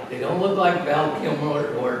look like. They don't look like Val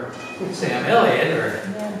Kilmer or Sam Elliott,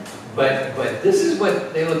 but this is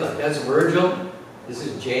what they look like. That's Virgil. This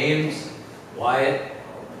is James, Wyatt,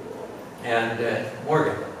 and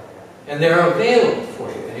Morgan. And they're available for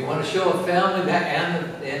you. And you want to show a family back,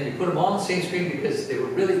 and you put them all on the same screen because they were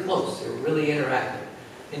really close. They were really interactive.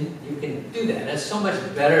 And you can do that. That's so much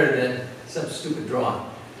better than some stupid drawing.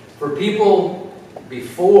 For people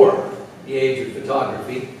before the age of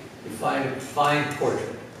photography, you find a fine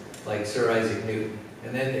portrait, like Sir Isaac Newton.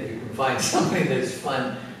 And then if you can find something that's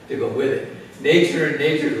fun to go with it. Nature and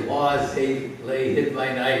nature's laws lay hid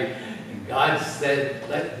by night. And God said,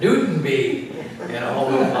 let Newton be. And a whole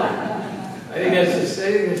life. I think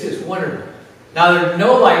that's just wonderful. Now, there's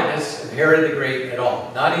no likeness of Herod the Great at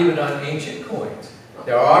all, not even on ancient coins.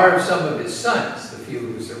 There are some of his sons, the few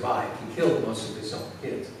who survived. He killed most of his own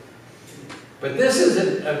kids. But this is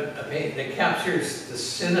a painting that captures the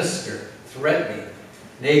sinister, threatening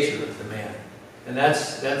nature of the man. And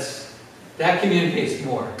that communicates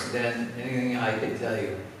more than anything I could tell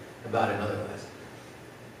you about him otherwise.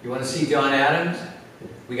 You want to see John Adams?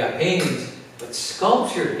 We got paintings, but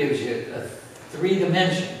sculpture gives you a 3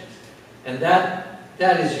 dimensions. And that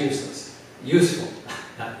is useless. Useful,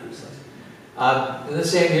 not useless. And the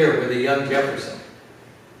same here with the young Jefferson.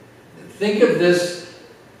 Think of this,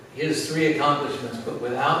 his 3 accomplishments, but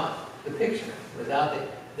without the picture,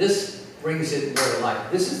 this brings it more to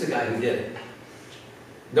life. This is the guy who did it.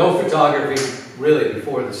 No photography really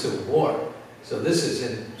before the Civil War. So this is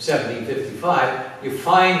in 1755. You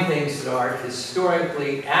find things that are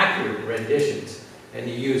historically accurate renditions, and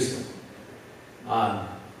you use them.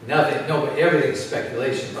 Everything's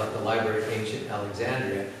speculation about the Library of Ancient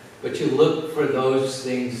Alexandria, but you look for those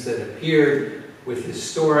things that appeared with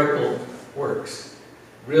historical works,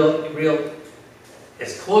 real,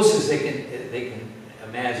 as close as they can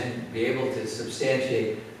imagine, be able to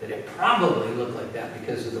substantiate that it probably looked like that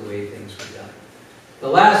because of the way things were done. The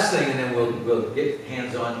last thing, and then we'll get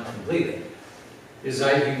hands-on completely, is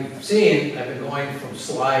you've seen I've been going from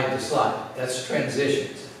slide to slide. That's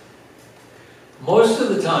transitions. Most of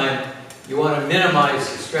the time, you want to minimize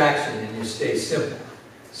distraction and you stay simple.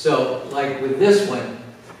 So, like with this one,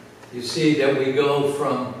 you see that we go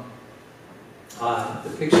from the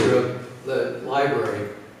picture of the library,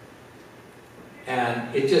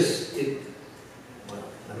 and well,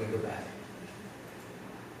 let me go back.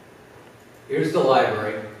 Here's the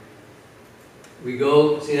library. We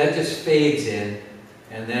go, see that just fades in,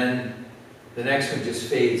 and then the next one just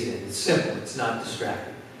fades in. It's simple, it's not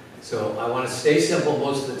distracting. So I want to stay simple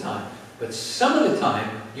most of the time. But some of the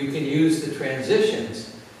time, you can use the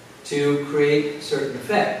transitions to create certain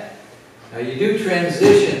effect. Now you do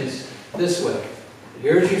transitions this way.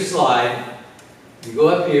 Here's your slide. You go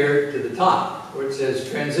up here to the top where it says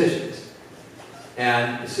transitions.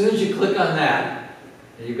 And as soon as you click on that,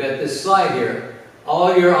 and you've got this slide here,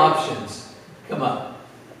 all your options come up.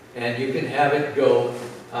 And you can have it go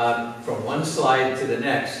from one slide to the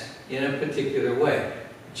next in a particular way.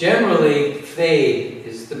 Generally, fade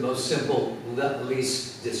is the most simple,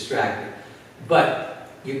 least distracting. But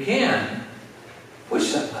you can push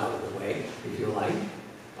something out of the way, if you like.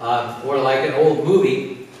 Or like an old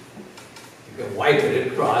movie, you can wipe it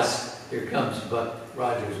across. Here comes Buck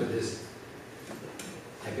Rogers with his.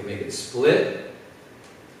 I can make it split.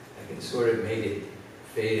 I can sort of make it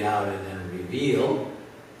fade out and then reveal.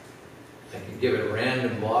 I can give it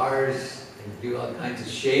random bars and do all kinds of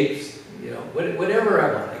shapes. You know, whatever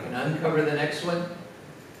I want. I can uncover the next one.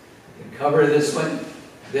 I can cover this one.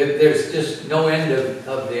 There's just no end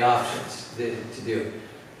of the options to do.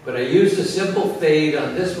 But I used a simple fade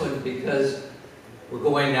on this one because we're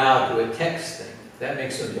going now to a text thing. That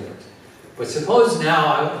makes no difference. But suppose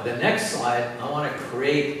now, the next slide, I want to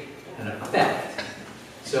create an effect.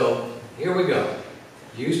 So here we go.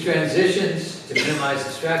 Use transitions to minimize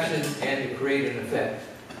distraction and to create an effect.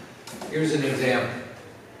 Here's an example.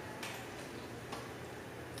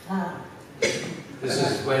 This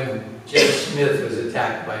is when Jim Smith was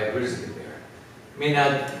attacked by a grizzly bear. I mean,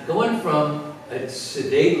 now, going from a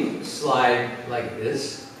sedate slide like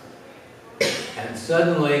this, and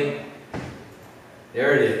suddenly,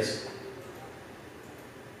 there it is.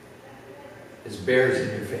 This bear's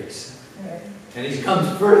in your face. And he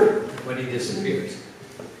comes further when he disappears.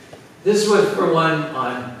 This was for one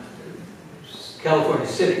on California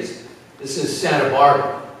cities. This is Santa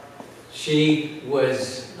Barbara. She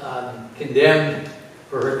was condemned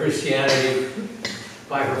for her Christianity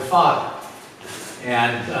by her father.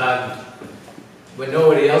 And when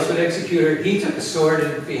nobody else would execute her, he took a sword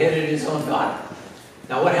and beheaded his own daughter.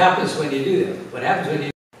 Now what happens when you do that? What happens when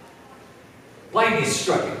you... Lightning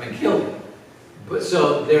struck him and killed him. But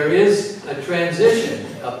so there is a transition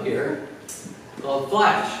up here called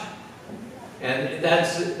flash. And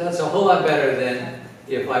that's a whole lot better than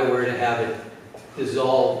if I were to have it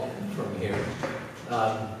dissolve from here.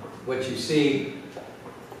 What you see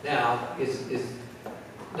now is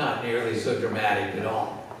not nearly so dramatic at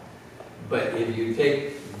all. But if you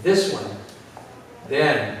take this one,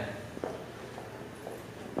 then,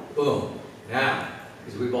 boom, now,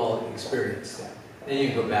 because we've all experienced that. Then you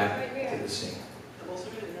can go back to the scene.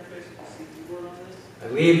 I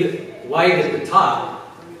leave it white at the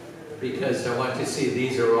top because I want to see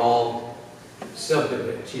these are all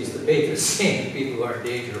subdivided. She's the patron saint of people who are in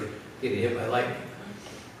danger of getting hit by lightning.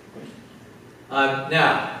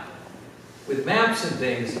 Now, with maps and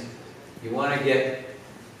things, you want to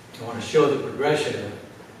show the progression of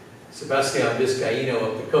Sebastian Vizcaíno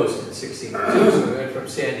up the coast in 1602. So we went from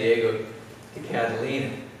San Diego to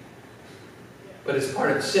Catalina. But it's part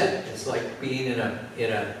of the set. It's like being in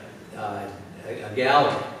a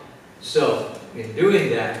gallery. So in doing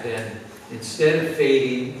that, then instead of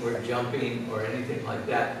fading or jumping or anything like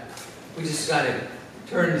that, we just kind of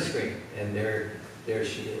turn the screen, and there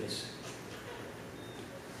she is.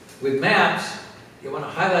 With maps, you want to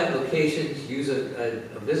highlight locations, use a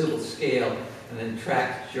visible scale, and then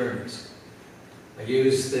track journeys. I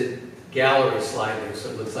use the gallery slider so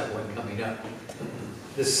it looks like one coming up.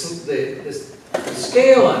 The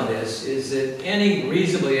scale on this is that any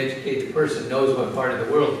reasonably educated person knows what part of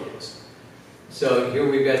the world it is. So here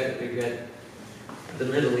we've got the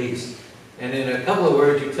Middle East. And in a couple of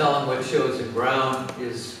words, you tell them what shows in brown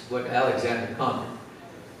is what Alexander conquered.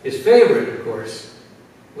 His favorite, of course,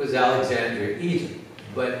 was Alexandria, Egypt.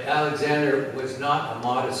 But Alexander was not a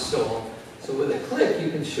modest soul. So with a click, you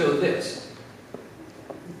can show this.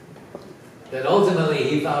 That ultimately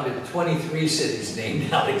he founded 23 cities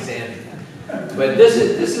named Alexandria. But this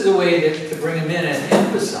is a way to bring them in and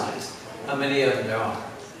emphasize how many of them there are.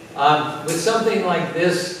 With something like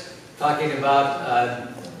this, talking about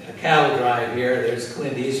a cattle drive here, there's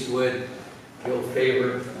Clint Eastwood, Bill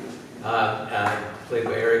Faber, played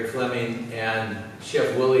by Eric Fleming, and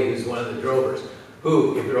Chef Willie, who's one of the drovers,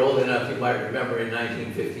 who, if you're old enough, you might remember in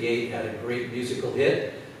 1958 had a great musical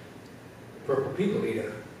hit, Purple People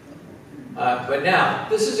Eater. But now,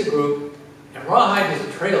 this is a group, and Rawhide is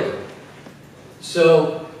a trail group.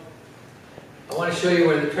 So, I want to show you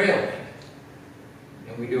where the trail went.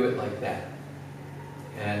 And we do it like that.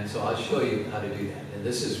 And so I'll show you how to do that. And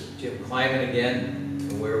this is Jim Kleiman again,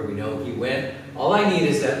 and where we know he went. All I need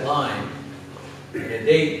is that line and a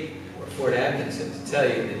date or Fort Atkinson to tell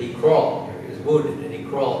you that he crawled. He was wounded and he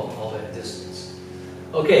crawled all that distance.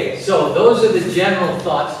 Okay, so those are the general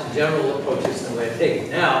thoughts and general approaches and the way to take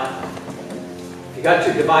it. Now, if you got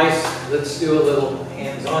your device, let's do a little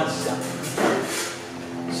hands-on stuff.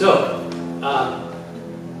 So,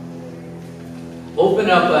 open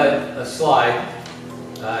up a slide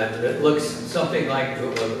that looks something like,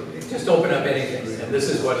 just open up anything, and this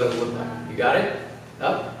is what it'll look like. You got it?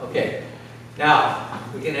 Up? Okay. Now,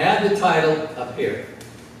 we can add the title up here.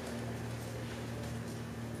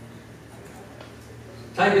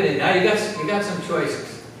 Type it in. Now you got some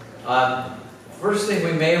choices. First thing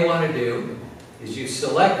we may want to do is you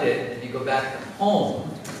select it and you go back to home,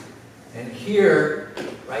 and here,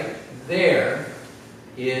 right there,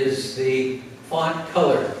 is the font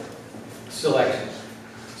color selection.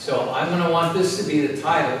 So I'm going to want this to be the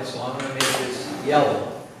title, so I'm going to make this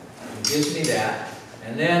yellow. It gives me that.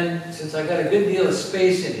 And then, since I've got a good deal of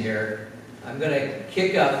space in here, I'm going to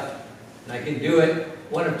kick up, and I can do it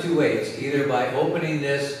one of two ways. Either by opening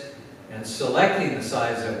this and selecting the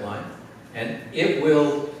size I want, and it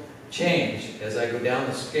will change as I go down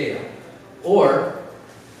the scale. Or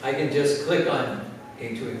I can just click on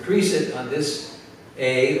to increase it on this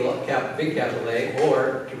A, big capital A,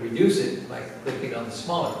 or to reduce it by clicking on the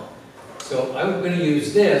smaller one. So I'm going to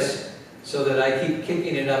use this so that I keep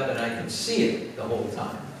kicking it up and I can see it the whole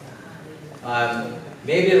time.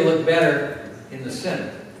 Maybe it'll look better in the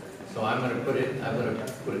center. So I'm going to put it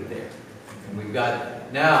there. And we've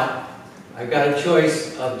got, now, I've got a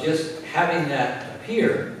choice of just having that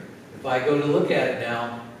appear. If I go to look at it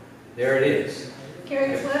now, there it is.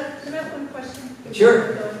 Gary, can I have one question?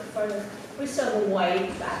 Sure. We saw the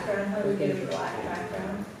white background. How do we get a black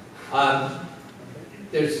background?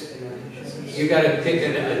 You got to pick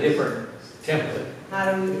a different template.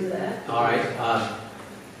 How do we do that? All right.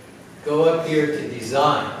 Go up here to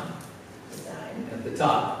Design. Design. At the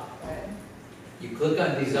top. Right. You click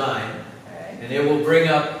on Design, Right. and it will bring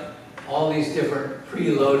up all these different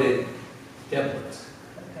preloaded templates.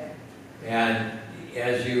 Okay. And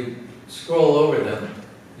as you scroll over them,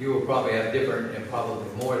 you will probably have different, and probably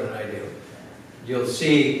more than I do. You'll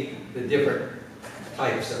see the different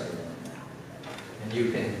types of them. And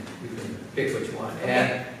you can pick which one. Okay.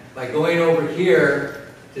 And by going over here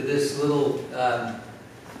to this little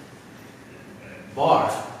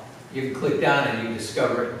bar, you can click down and you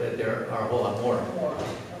discover that there are a whole lot more.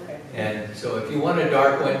 Okay. And so if you want a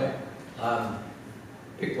dark one,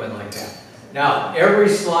 pick one like that. Now, every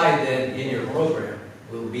slide then in your program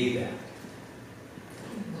will be that.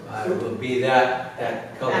 Will be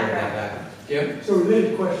that color in that background. Jim? So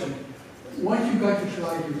related question, once you've got your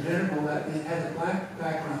slide, you've entered all that, and it has a black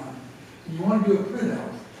background, and you want to do a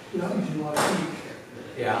printout without using a lot of ink.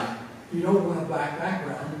 Yeah. You don't want a black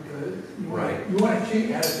background because you want, Right. you want to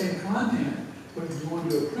change, have the same content, but if you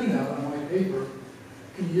want to do a printout on white paper,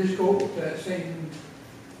 can you just go with that same?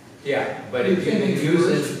 Yeah, but if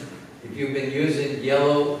you've been using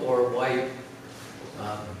yellow or white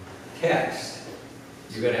text,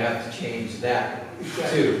 you're going to have to change that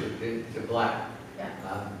to black.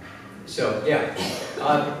 Yeah. So, yeah.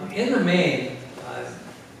 In the main,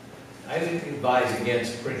 I didn't advise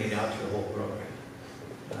against printing out your whole program.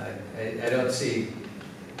 I don't see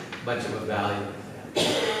much of a value in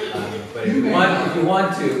that. But if you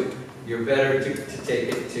want to, you're better to take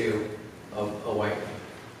it to a whiteboard.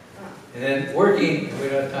 And then working, we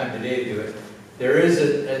don't have time today to do it, there is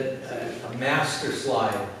a master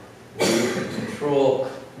slide where you can control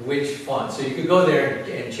which font. So you could go there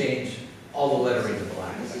and change all the lettering to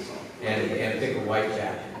black and pick a white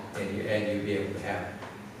back, and you'd be able to have it.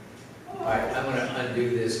 All right, I'm going to undo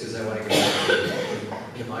this because I want to go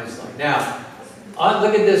back to my slide. Now,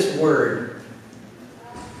 look at this word.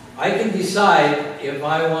 I can decide if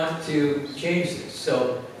I want to change this.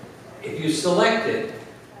 So if you select it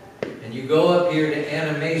and you go up here to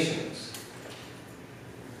animations,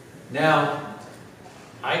 now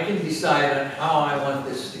I can decide on how I want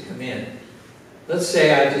this to come in. Let's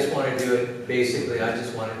say I just want to do it, basically I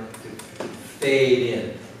just want it to fade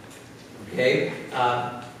in. Okay?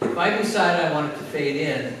 If I decide I want it to fade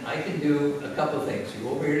in, I can do a couple of things. You go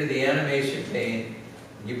over here to the animation pane,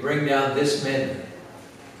 and you bring down this menu.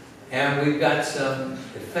 And we've got some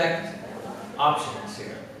effect options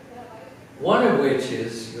here. One of which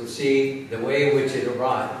is, you'll see the way in which it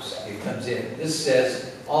arrives. It comes in. This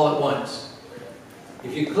says all at once.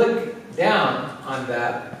 If you click down on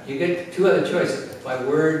that, you get two other choices, by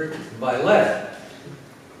word and by letter.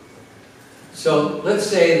 So let's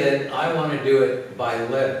say that I want to do it by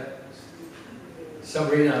letter. For some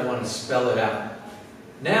reason I want to spell it out.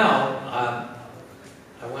 Now,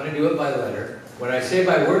 I want to do it by letter. When I say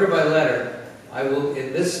by word or by letter,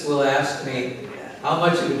 this will ask me how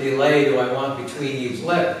much of a delay do I want between each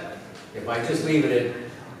letter. If I just leave it at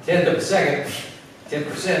 10th of a second,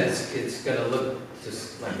 10%, it's going to look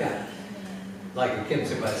just like that, like it comes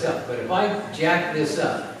to myself. But if I jack this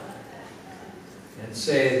up and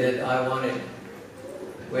say that I want it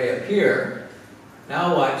way up here,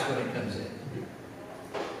 now watch when it comes in.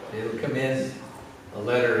 It'll come in a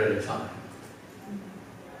letter at a time.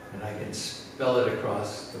 And I can spell it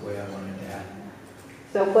across the way I want it to happen.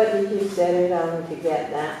 So what did you set it on to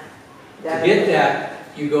get that? To get that,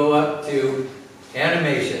 you go up to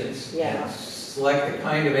animations Yeah. and select the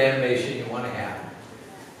kind of animation you want to have.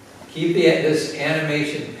 Keep this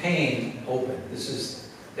animation pane open. This is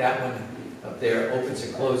that one up there, opens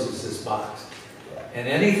and closes this box. And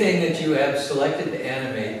anything that you have selected to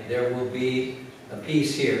animate, there will be a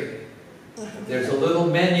piece here. There's a little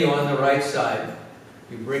menu on the right side.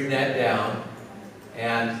 You bring that down,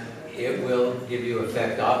 and it will give you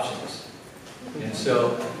effect options. And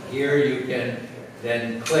so here you can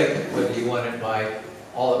then click whether you want it by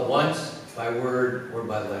all at once, by word, or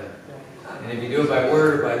by letter. And if you do it by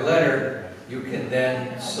word or by letter, you can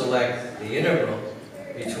then select the interval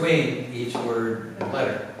between each word and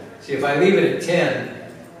letter. See, if I leave it at 10,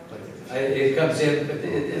 it comes in, but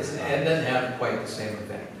it doesn't have quite the same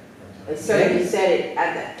effect. So you said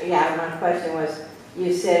it, yeah, my question was,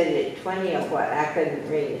 you said it at 20 or what? I couldn't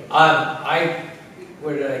read it.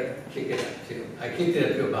 Where did I kick it up to? I kicked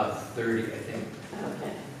it up to about 30, I think.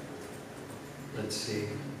 Okay. Let's see.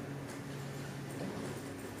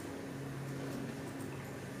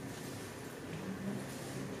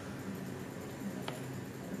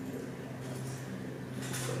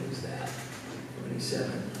 What is that?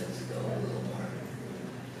 27. Let's go a little more.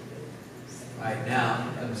 Right now,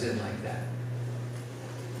 it comes in like that.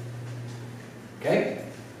 Okay?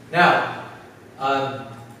 Now, I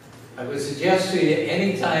would suggest to you,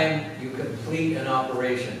 anytime you complete an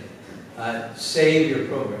operation, save your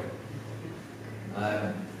program.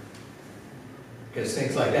 Because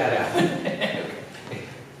things like that happen.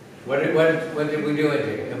 What did we do in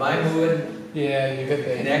here? Am I moving? Yeah, you hit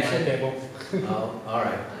the Connection? table. Oh, all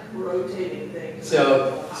right. Rotating things.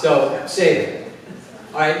 So save it.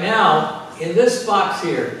 All right, now, in this box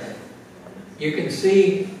here, you can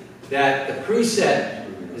see that the preset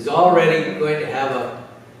is already going to have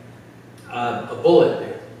a bullet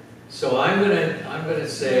there. So I'm gonna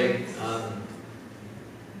say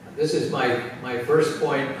this is my first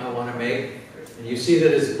point I want to make, and you see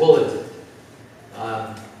that it's bulleted.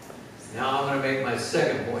 Now I'm going to make my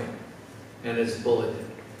second point, and it's bulleted.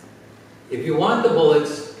 If you want the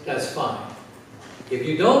bullets, that's fine. If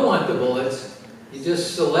you don't want the bullets, you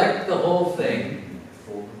just select the whole thing,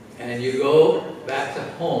 and you go back to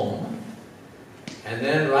home, and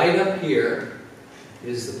then right up here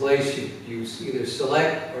is the place you either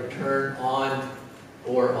select or turn on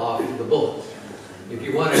or off the bullet. If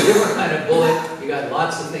you want a different kind of bullet, you got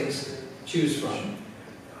lots of things to choose from.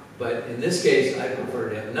 But in this case, I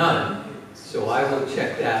prefer to have none. So I will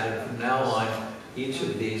check that, and from now on, each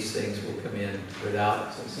of these things will come in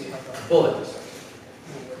without bullets.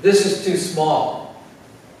 This is too small.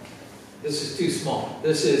 This is too small.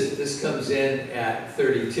 This comes in at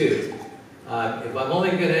 32. If I'm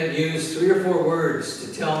only going to use 3 or 4 words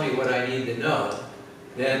to tell me what I need to know,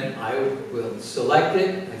 then I will select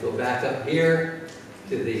it. I go back up here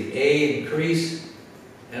to the A increase,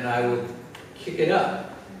 and I will kick it up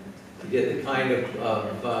to get the kind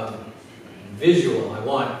of visual I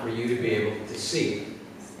want for you to be able to see.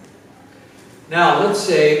 Now, let's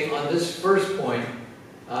say on this first point,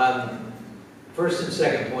 first and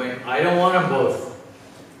second point, I don't want them both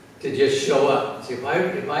to just show up. See, if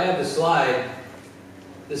I have the slide,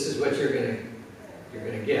 this is what you're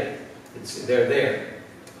gonna get. They're there.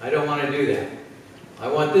 I don't want to do that. I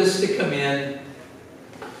want this to come in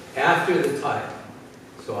after the title.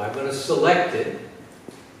 So I'm going to select it.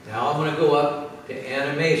 Now I'm going to go up to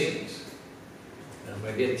animations. And I'm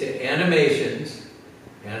going to get to animations.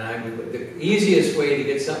 And the easiest way to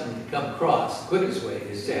get something to come across, the quickest way,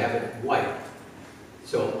 is to have it white.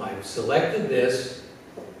 So I've selected this.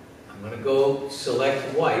 I'm going to go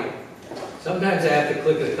select white. Sometimes I have to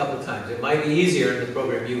click it a couple times. It might be easier in the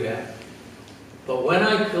program you have. But when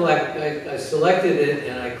I selected it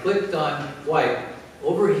and I clicked on white,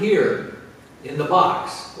 over here in the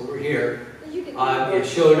box, over here, it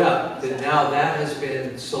showed up that now that has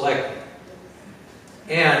been selected.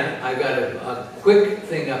 And I've got a quick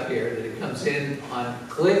thing up here that it comes in on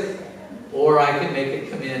click, or I can make it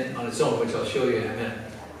come in on its own, which I'll show you in a minute.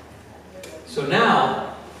 So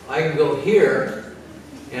now I can go here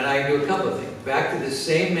and I can do a couple of things. Back to the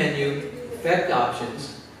same menu, effect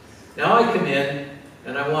options. Now I come in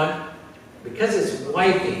and I want, because it's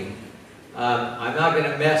wiping, I'm not going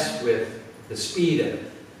to mess with the speed of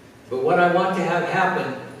it. But what I want to have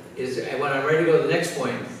happen is when I'm ready to go to the next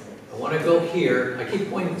point, I want to go here. I keep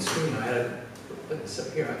pointing the screen. I had to put this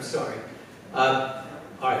up here. I'm sorry. All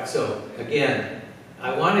right, so again,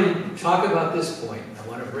 I want to talk about this point. I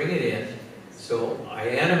want to bring it in. So I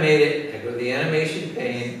animate it. I go to the animation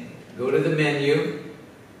pane, go to the menu,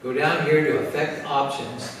 go down here to effect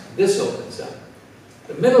options. This opens up.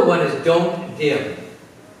 The middle one is don't dim.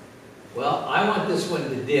 Well, I want this one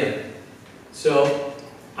to dim. So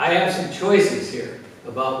I have some choices here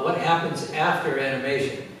about what happens after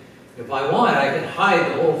animation. If I want, I can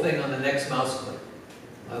hide the whole thing on the next mouse click.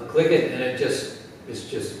 I'll click it and it's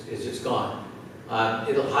just gone.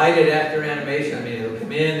 It'll hide it after animation. I mean, it'll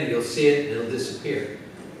come in and you'll see it and it'll disappear.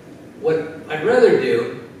 What I'd rather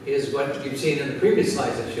do is what you've seen in the previous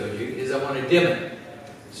slides I showed you, is I want to dim it.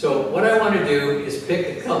 So what I want to do is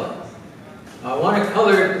pick a color. I want a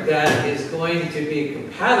color that is going to be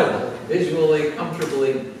compatible, visually,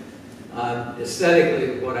 comfortably,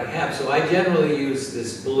 aesthetically with what I have. So I generally use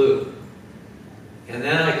this blue. And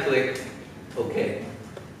then I click OK.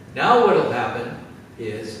 Now what will happen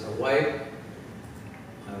is a wipe.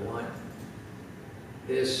 I want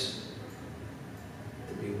this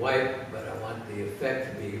to be white, but I want the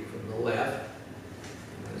effect to be from the left.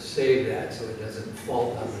 I'm going to save that so it doesn't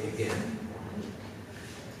fault on me again.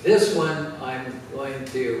 This one I'm going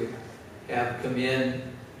to have come in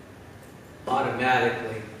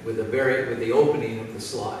automatically with the opening of the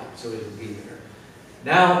slide, so it'll be there.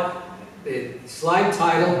 Now the slide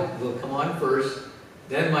title will come on first,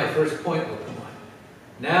 then my first point will come on.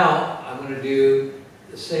 Now I'm going to do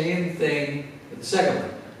the same thing with the second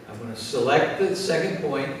one. I'm going to select the second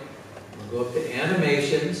point. I'm going to go up to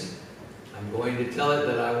animations. I'm going to tell it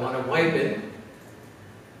that I want to wipe it.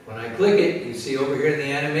 When I click it, you see over here in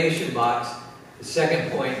the animation box, the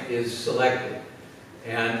second point is selected.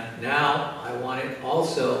 And now I want it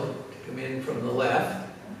also to come in from the left.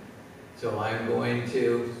 So I'm going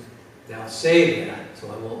to now save that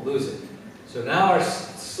so I won't lose it. So now our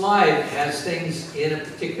slide has things in a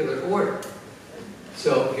particular order.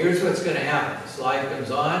 So here's what's going to happen. The slide comes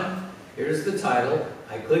on. Here's the title.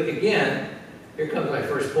 I click again. Here comes my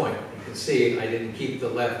first point. You can see I didn't keep the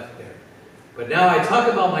left there. But now I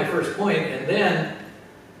talk about my first point, and then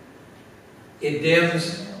it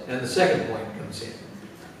dims, and the second point comes in.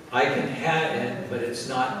 I can have it, but it's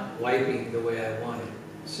not wiping the way I want it.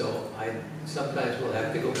 So I sometimes will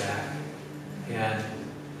have to go back and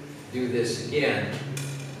do this again.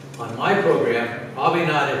 On my program, probably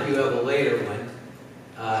not if you have a later one,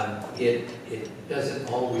 it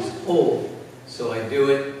doesn't always hold. So I do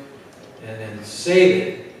it and then save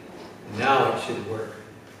it, and now it should work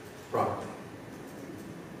properly.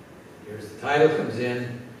 Here's the title comes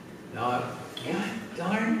in. Now, God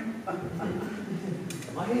darn.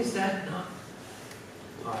 Why is that not?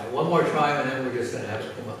 All right, one more try, and then we're just going to have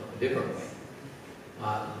it come up. different way.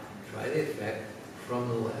 Try the effect from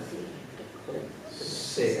the left.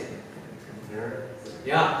 Save. There.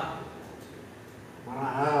 Yeah. When I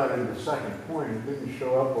highlighted the second point, it didn't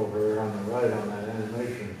show up over there on the right on that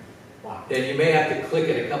animation box. Then you may have to click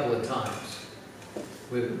it a couple of times.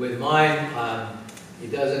 With mine,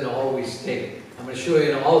 it doesn't always take it. I'm going to show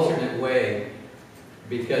you an alternate way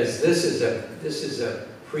because this is a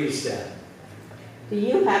preset. Do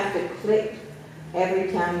you have to click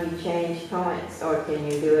every time you change points, or can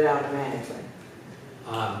you do it automatically?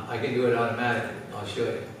 I can do it automatically. I'll show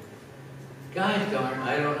you. God darn,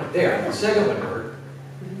 I don't know. There, the second one worked.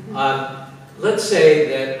 Let's say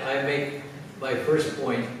that I make my first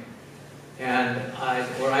point, and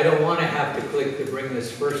I don't want to have to click to bring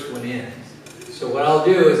this first one in. So what I'll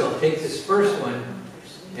do is I'll take this first one,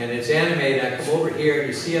 and it's animated. I come over here, and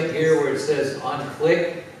you see up here where it says on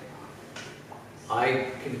click.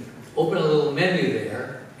 I can open a little menu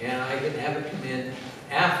there, and I can have it come in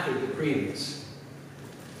after the previous.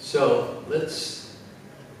 So let's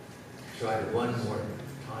try one more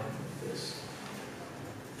time with this.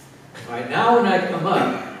 All right, now when I come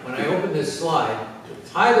up, when I open this slide, the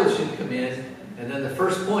title should come in, and then the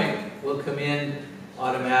first point will come in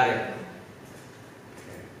automatically.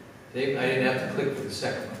 I didn't have to click for the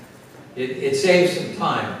second one. It saves some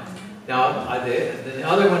time. Now, the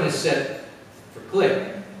other one is set for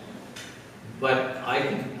click, but I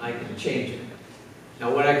can change it.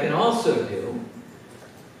 Now, what I can also do,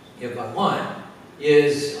 if I want,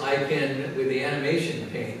 is I can, with the animation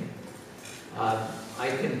pane, I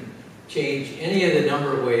can change any of the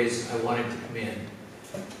number of ways I want it to come in.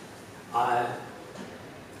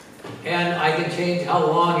 And I can change how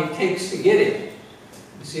long it takes to get it.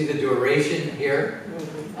 You see the duration here?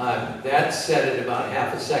 That's set at about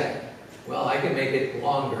half a second. Well, I can make it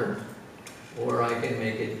longer, or I can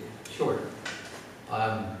make it shorter.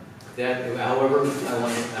 However I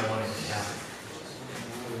want it to happen.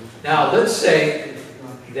 Now, let's say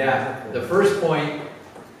that the first point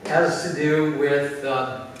has to do with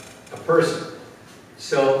a person.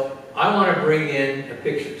 So I want to bring in a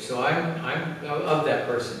picture. So I'm of that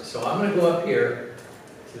person. So I'm going to go up here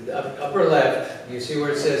to the upper left. You see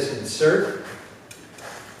where it says insert?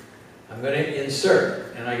 I'm going to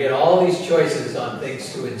insert. And I get all these choices on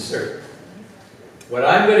things to insert. What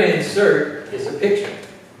I'm going to insert is a picture.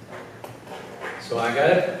 So I got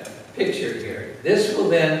a picture here. This will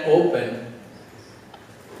then open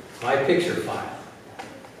my picture file.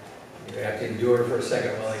 You have to endure for a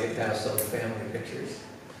second while I get past all the family pictures.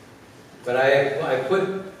 But I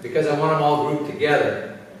put, because I want them all grouped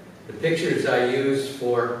together, the pictures I use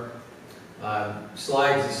for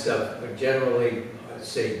slides and stuff would generally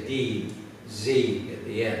say D, Z at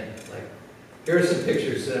the end. Like, here are some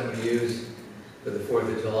pictures that I'm going to use for the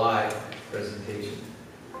 4th of July presentation.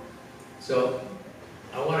 So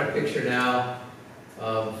I want a picture now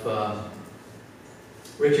of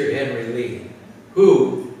Richard Henry Lee,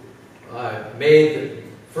 who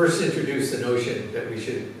first introduced the notion that we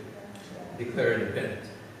should declare independence.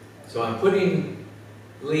 So I'm putting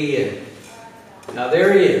Lee in. Now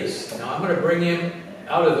there he is. Now I'm going to bring him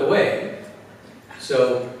out of the way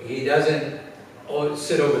so he doesn't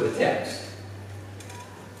sit over the text.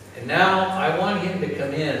 And now I want him to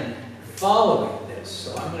come in following this.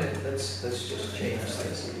 So I'm going to, let's just change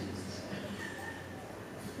this.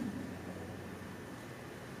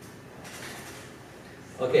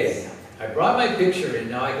 Okay, I brought my picture in.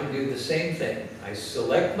 Now I can do the same thing. I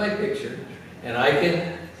select my picture and I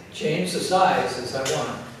can change the size as I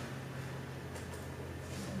want.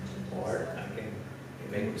 Or I can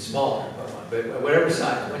make it smaller if I want, but whatever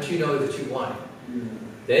size, once you know that you want it.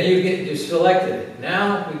 Then you selected it.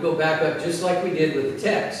 Now we go back up just like we did with the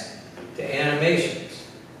text to animations.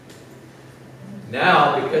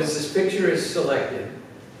 Now, because this picture is selected,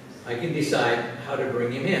 I can decide how to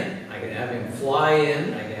bring him in. I can have him fly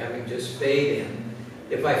in, I can have him just fade in.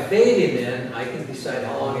 If I fade him in, I can decide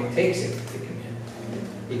how long it takes him to come in.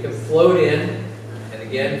 He can float in, and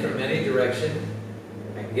again, from any direction.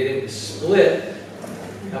 I can get him to split,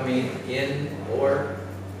 coming in or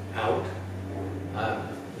out.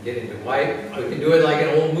 Get him to white. I can do it like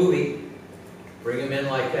an old movie. Bring him in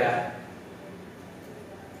like that.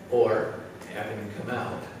 Or have him come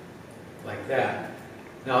out like that.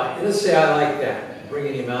 Now, let's say I like that,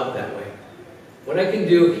 bringing him out that way. What I can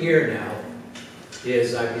do here now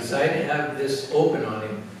is I've decided to have this open on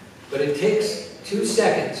him, but it takes 2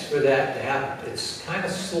 seconds for that to happen. It's kind of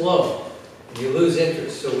slow, and you lose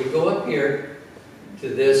interest. So we go up here to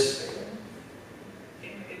this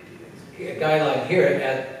guideline here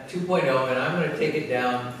at 2.0, and I'm going to take it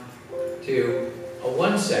down to a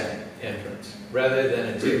 1 second. entrance rather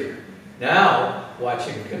than a 2. Now, watch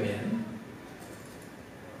him come in,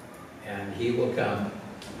 and he will come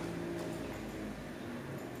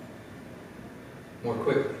more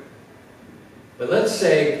quickly. But let's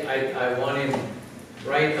say I want him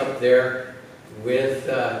right up there with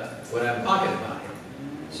what I'm talking about.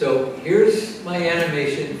 So here's my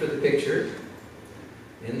animation for the picture.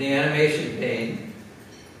 In the animation pane,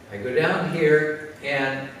 I go down here,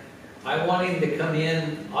 and I want him to come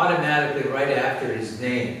in automatically right after his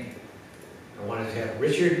name. I want it to have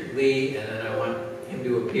Richard Lee, and then I want him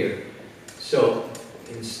to appear. So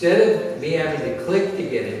instead of me having to click to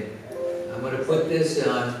get him, I'm going to put this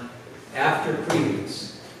on after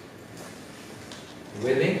previous.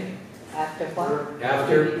 With me? After what?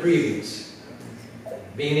 After previous.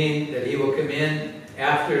 Meaning that he will come in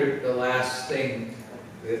after the last thing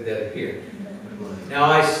that appeared. Now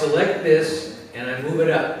I select this and I move it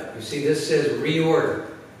up. You see this says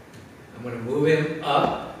reorder. I'm going to move him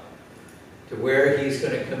up to where he's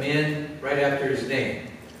going to come in right after his name.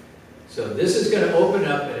 So this is going to open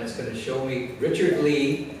up and it's going to show me Richard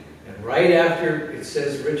Lee, and right after it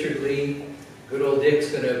says Richard Lee, good old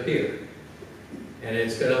Dick's going to appear. And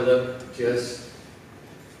it's going to look just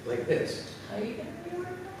like this. How are you going to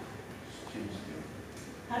reorder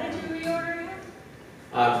that? How did you reorder it?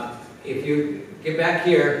 If you get back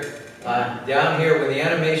here, down here where the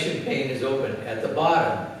animation pane is open, at the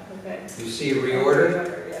bottom, Okay. you see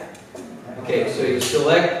reorder. Yeah. Okay, so you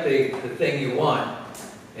select the thing you want,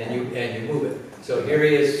 and you move it. So here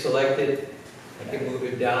he is selected. I can move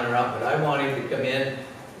him down or up, but I want him to come in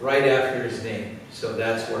right after his name. So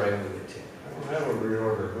that's where I move it to. I don't have a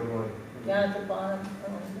reorder. What do Down at the bottom.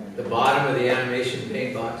 The bottom of the animation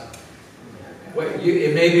pane box.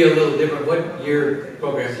 It may be a little different. What year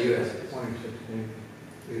program do you have?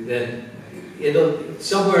 2016. Then it'll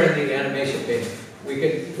somewhere in the animation pane.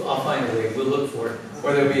 I'll find a way. We'll look for it,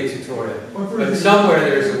 or there'll be a tutorial. But somewhere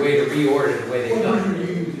there's a way to reorder the way they What come. version are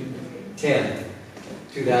you using?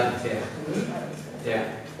 2010. Yeah.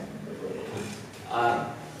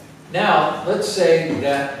 Now let's say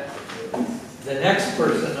that the next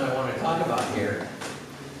person I want to talk about here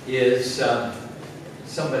is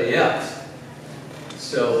somebody else.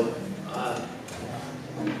 So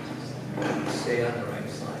stay on the right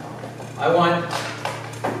slide. I want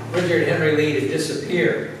Richard Henry Lee to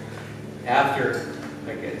disappear after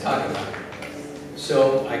I get talk about it.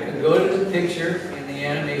 So I can go to the picture in the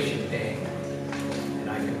animation pane, and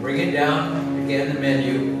I can bring it down again, the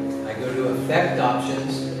menu. I go to Effect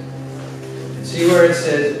Options, and see where it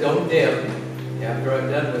says Don't Dim after I'm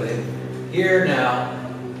done with it. Here now,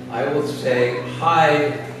 I will say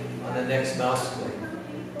Hide on the next mouse click.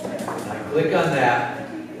 And I click on that,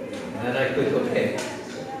 and then I click OK.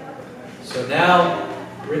 So now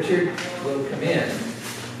Richard will come in,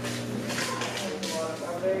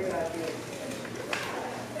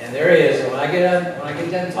 and there he is. And when I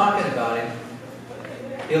get done talking about him,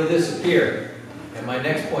 he'll disappear, and my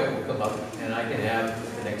next point will come up, and I can have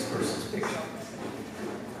the next person's picture.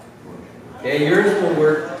 Okay, yours will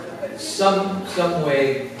work some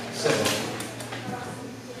way similar.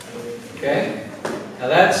 Okay, now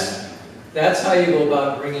that's how you go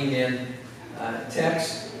about bringing in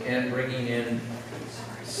text and bringing in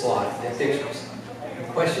slide pictures. Any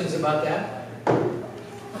questions about that?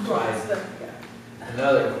 Try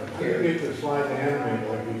another one you here. get the slide to animate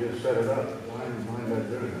like you just set it up? Why not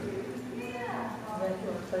doing it?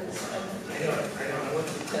 I don't know what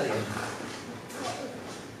to tell you.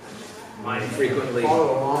 Mine frequently.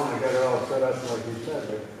 Follow along, I got it all set up like you said,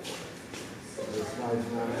 but the slide's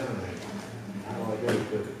not animated. How do I get it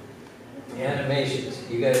to? Animations.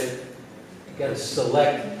 You gotta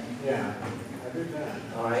select. Yeah, I did that.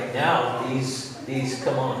 All right, now these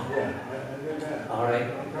come on. Yeah, I did that. All right,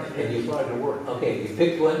 I'm trying to and get the you slide to work. okay? You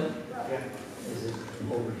picked one. Yeah. Is it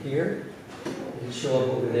over here? Does it show up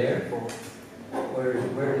over there?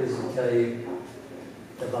 Where does it tell you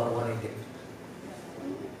about wanting to?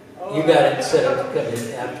 You got it set up to come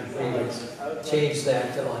in after previous. Change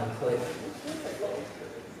that to on click.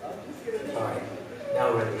 All right,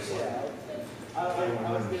 now run your slide. How do you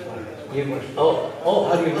run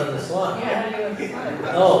the slide? Yeah, how do you understand?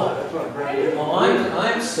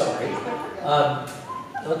 I'm sorry.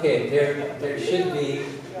 Okay, there should be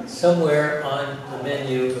somewhere on the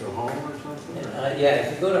menu. To the home or something? Yeah,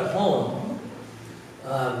 if you go to home,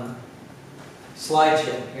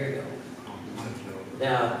 slideshow. Here you go.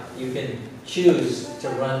 Now you can choose to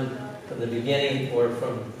run from the beginning or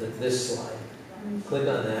from this slide. Click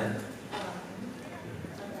on that.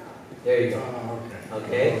 There you go. Oh, okay.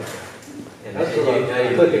 Okay? And That's then what now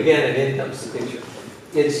you click again and in comes the picture.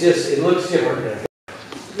 It looks different.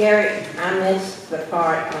 Gary, I missed the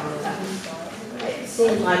part on, it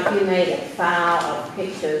seemed like you made a file of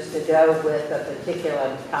pictures to go with a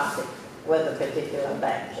particular topic, with a particular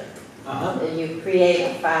lecture. And you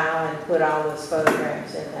create a file and put all those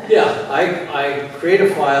photographs in there. Yeah, I create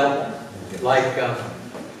a file like,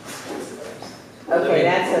 Okay,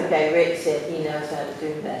 that's okay. Rick said he knows how to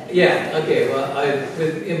do that. yeah, okay, well,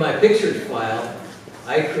 in my pictures file,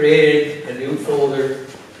 I created a new folder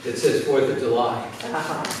that says 4th of July.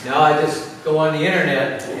 Now I just go on the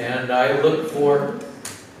internet and I look for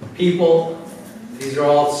people. These are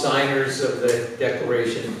all signers of the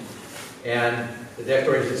Declaration. And the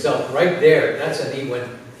Declaration itself, right there, that's a neat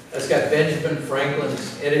one. That's got Benjamin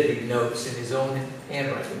Franklin's editing notes in his own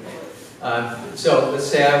handwriting. So let's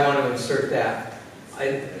say I want to insert that.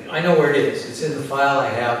 I know where it is. It's in the file I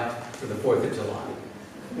have for the 4th of July.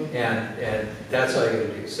 And that's all you got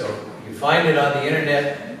to do. So you find it on the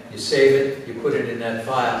internet, you save it, you put it in that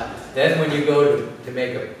file. Then when you go to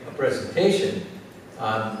make a presentation,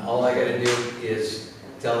 all I got to do is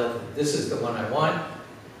tell it, this is the one I want,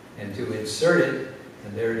 and to insert it,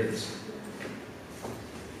 and there it is.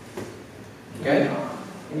 Okay?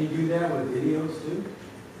 Can you do that with videos too?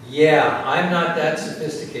 Yeah, I'm not that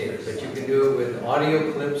sophisticated, but you can do it with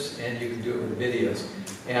audio clips and you can do it with videos.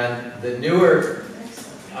 And the newer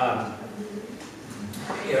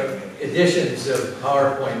editions of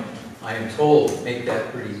PowerPoint, I am told, make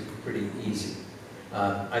that pretty easy.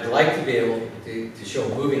 I'd like to be able to show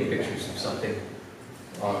moving pictures of something,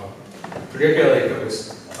 particularly if it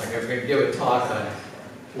was like I'm going to give a talk on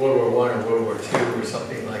World War I or World War II or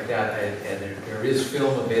something like that, and there is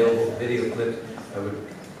film available, video clips. I would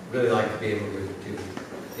really like to be able to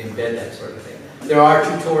embed that sort of thing. There are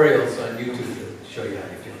tutorials on YouTube to show you how to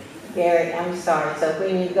do it. Gary, I'm sorry. So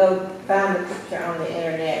when you go find the picture on the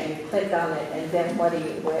internet, you click on it, and then how do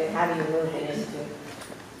you move it into?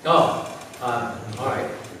 Oh, all right.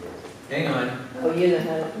 Hang on. Oh, you know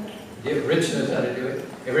how to. Yeah, Rich knows how to do it.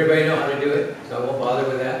 Everybody know how to do it, so I won't bother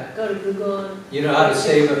with that. Go to Google and. You know how to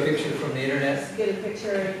save a picture from the internet? Just get a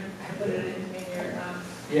picture and put it in your,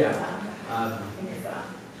 Yeah. in your file.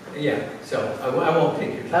 Yeah, so I won't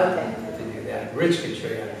take your time Okay. to do that. Rich can show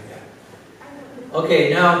you how to do that. Okay,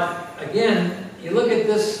 now, again, you look at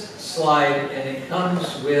this slide and it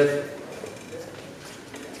comes with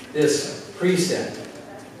this preset.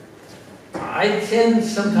 I tend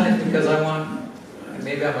sometimes, because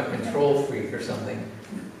maybe I'm a control freak or something,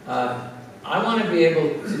 I want to be able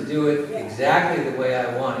to do it exactly the way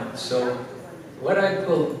I want it. So what I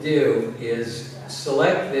will do is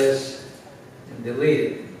select this and delete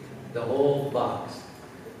it, the whole box.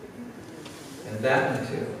 And that one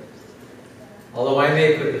too. Although I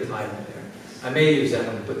may put the title there. I may use that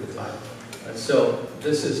one to put the title. So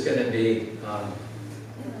this is going to be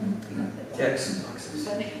text boxes.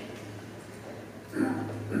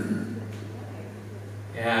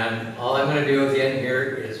 And all I'm going to do again here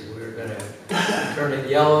is we're going to turn it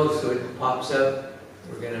yellow so it pops up.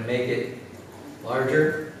 We're going to make it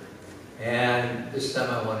larger. And this time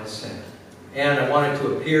I want to center. And I want it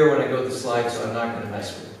to appear when I go to the slide, so I'm not going to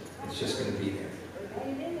mess with it. It's just going to be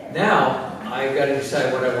there. Now, I've got to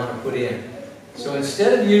decide what I want to put in. So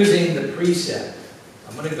instead of using the preset,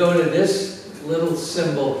 I'm going to go to this little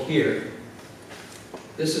symbol here.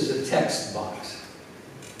 This is a text box.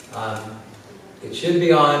 It should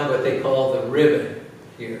be on what they call the ribbon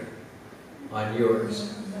here on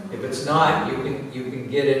yours. If it's not, you can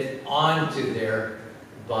get it onto there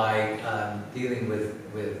by dealing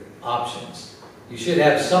with options. You should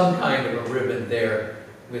have some kind of a ribbon there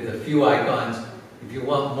with a few icons. If you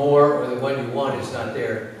want more or the one you want is not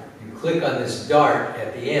there, you click on this dart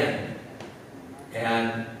at the end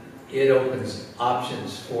and it opens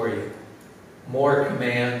options for you. More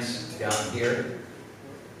commands down here,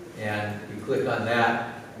 and you click on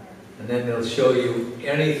that and then they'll show you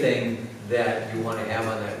anything that you want to have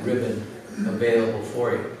on that ribbon available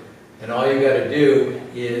for you. And all you got to do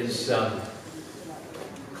is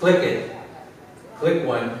click it, click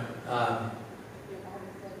one, I'll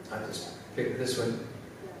just pick this one,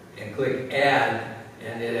 and click add,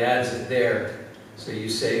 and it adds it there. So you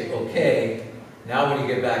say OK. Now when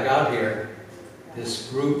you get back out here, this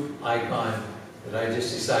group icon that I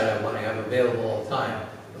just decided I want to have available all the time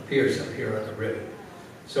appears up here on the ribbon.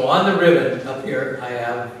 So on the ribbon up here I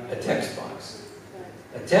have a text box.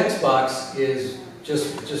 A text box is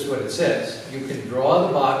just what it says. You can draw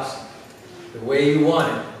the box the way you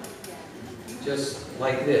want it, just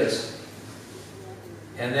like this,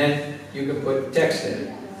 and then you can put text in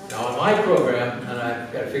it. Now on my program, and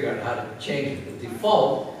I've got to figure out how to change it, the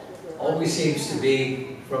default always seems to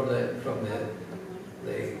be from the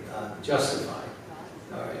Justified.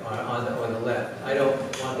 on the left. I don't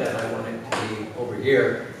want that, I want it to be over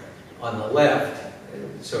here on the left,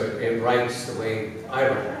 so it writes the way I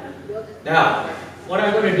write. Now, what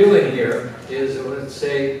I'm going to do in here is I'm going to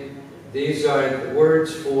say these are the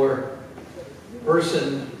words for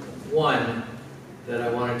person 1 that I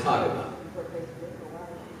want to talk about.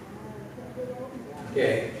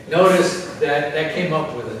 Okay, notice that that came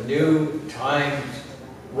up with a new Times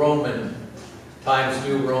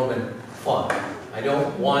New Roman font. I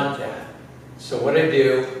don't want that. So what I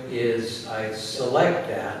do is I select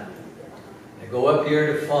that, I go up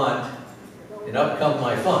here to font, and up come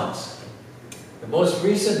my fonts. The most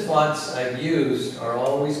recent fonts I've used are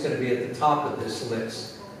always going to be at the top of this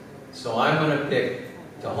list. So I'm going to pick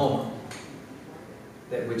Tahoma,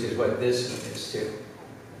 which is what this is too.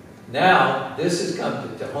 Now, this has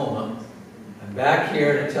come to Tahoma. I'm back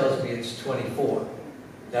here and it tells me it's 24.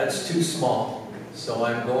 That's too small. So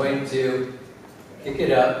I'm going to kick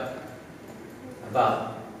it up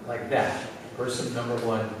about like that. Person number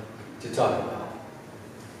 1 to talk about.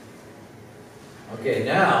 Okay,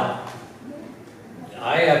 now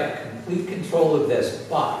I have complete control of this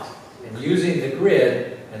box. And using the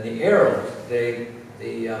grid and the arrows, the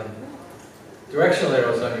directional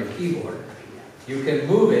arrows on your keyboard, you can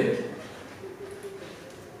move it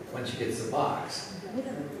once you get to the box.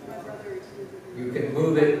 You can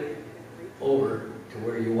move it over to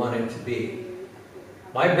where you want it to be.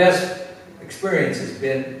 My best experience has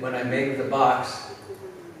been when I make the box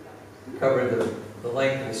cover the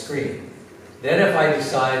length of the screen. Then if I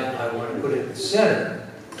decide I want to put it in the center,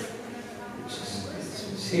 which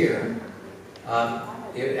is here,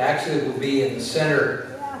 it actually will be in the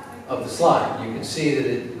center of the slide. You can see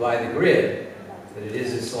that by the grid, that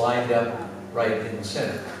it's lined up right in the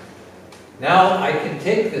center. Now I can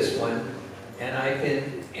take this one and I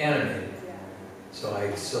can animate it. So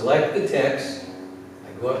I select the text,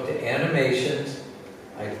 I go up to animations,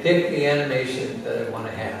 I pick the animation that I want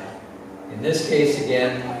to have. In this case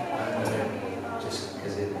again, I'm going to, just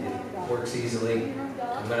because it works easily,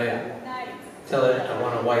 I'm going to tell it I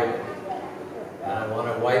want to wipe it. And I want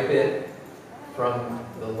to wipe it from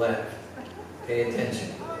the left. Pay attention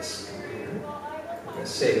to this computer. I'm going to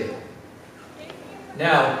save it.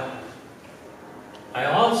 Now, I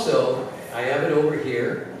have it over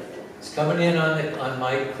here. It's coming in on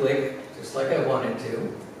my click, just like I want it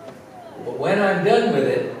to. But when I'm done with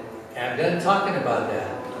it, I'm done talking about that.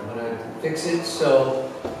 I'm going to fix it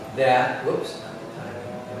so that, whoops, not the timing.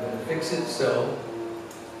 I'm going to fix it so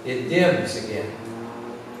it dims again.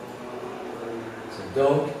 So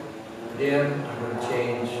don't dim, I'm going to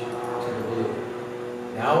change to the blue.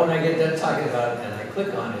 Now when I get done talking about it and I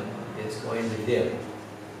click on it, it's going to dim.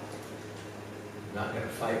 I'm not going to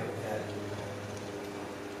fight with that.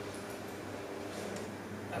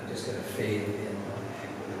 I'm just going to fade it in.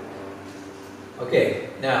 Okay,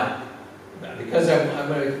 now, because I'm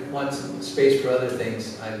going to want some space for other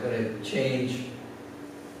things, I'm going to change,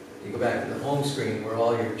 you go back to the home screen where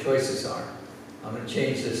all your choices are. I'm going to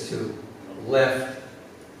change this to left,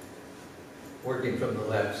 working from the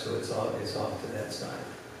left, so it's off to that side.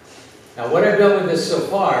 Now what I've done with this so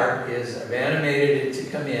far is I've animated it to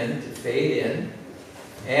come in, to fade in,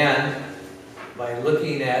 and by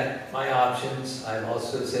looking at my options, I've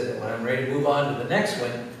also said that when I'm ready to move on to the next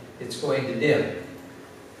one, it's going to dim.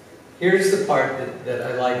 Here's the part that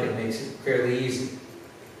I like and makes it fairly easy.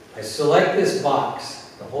 I select this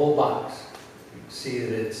box, the whole box. You can see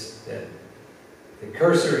that the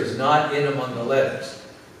cursor is not in among the letters.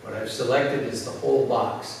 What I've selected is the whole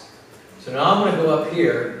box. So now I'm going to go up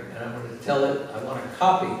here and I'm going to tell it I want to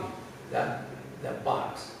copy that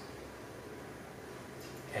box.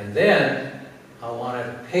 And then I want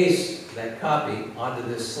to paste that copy onto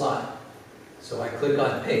this slide. So I click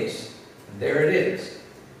on paste, and there it is.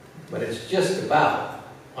 But it's just about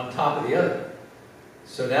on top of the other.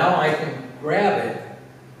 So now I can grab it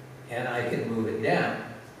and I can move it down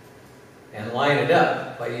and line it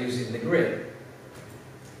up by using the grid.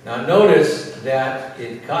 Now notice that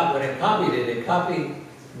when it copied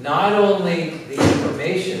not only the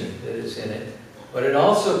information that is in it, but it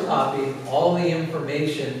also copied all the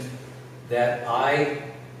information that I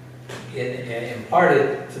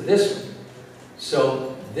imparted to this one.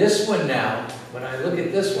 So this one now, when I look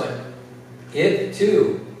at this one, it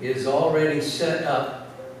too is already set up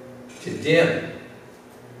to dim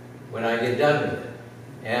when I get done with it.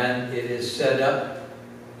 And it is set up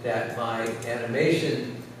that my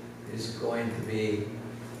animation is going to be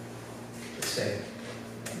the same.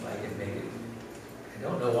 If I can make it. I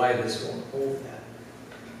don't know why this won't hold that.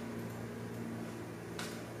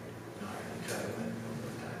 All right, I'll try one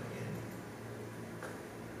more time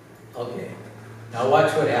again. Okay. Now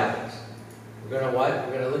watch what happens. We're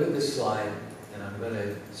gonna look at this slide, and I'm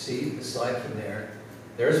gonna see the slide from there.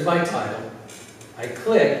 There's my title. I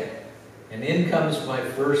click, and in comes my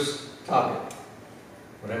first topic.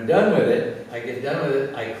 When I'm done with it, I get done with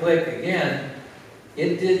it, I click again,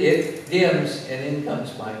 it dims, and in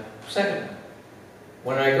comes my second one.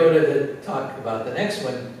 When I go to talk about the next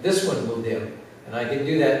one, this one will dim. And I can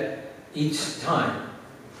do that each time.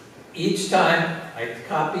 Each time I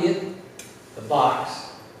copy it, the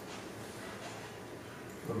box,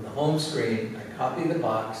 from the home screen, I copy the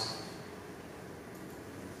box,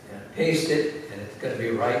 and I paste it, and it's going to be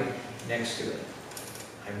right next to it.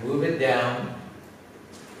 I move it down,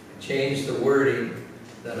 and change the wording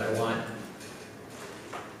that I want.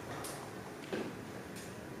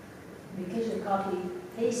 Because you're copy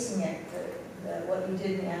pasting it, what you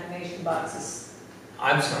did in the animation box is.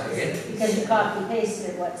 I'm sorry, Because you copy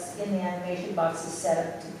pasted it, what's in the animation box is set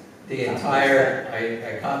up to. the entire,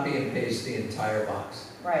 I copy and paste the entire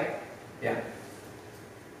box. Right. Yeah.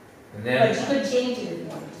 And But then, you could change it if you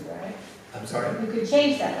wanted to, right? I'm sorry. You could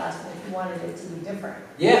change that last one if you wanted it to be different.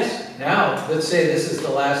 Yes, now, let's say this is the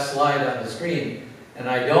last slide on the screen, and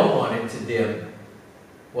I don't want it to dim.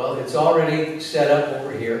 Well, it's already set up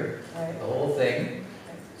over here, Right. the whole thing.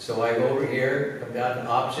 So I go over here, come down to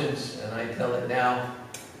options, and I tell it now,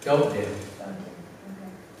 don't dim. Okay.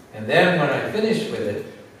 And then when I finish with it,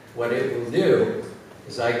 what it will do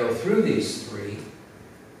is I go through these three,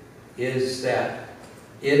 is that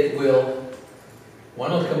it will,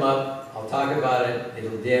 one will come up, I'll talk about it,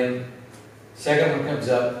 it'll dim. Second one comes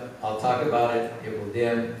up, I'll talk about it, it will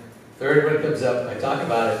dim. Third one comes up, I talk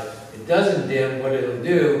about it, it doesn't dim. What it'll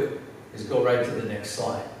do is go right to the next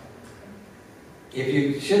slide. If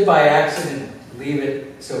you should by accident leave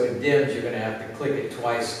it so it dims, you're going to have to click it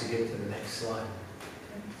twice to get to the next slide.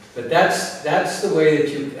 But that's the way that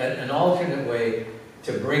you, an alternate way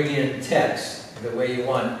to bring in text the way you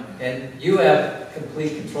want. And you have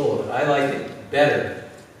complete control of it. I like it better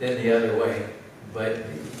than the other way. But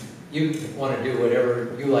you want to do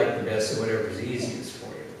whatever you like the best and whatever is easiest for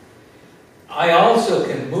you. I also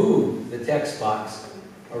can move the text box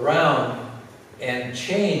around and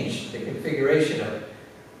change the configuration of it.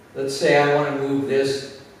 Let's say I want to move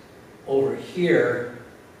this over here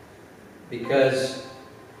because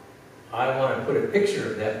I want to put a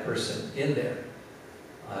picture of that person in there.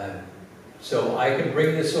 So I can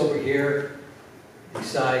bring this over here,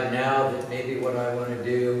 decide now that maybe what I want to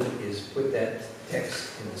do is put that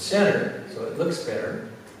text in the center so it looks better.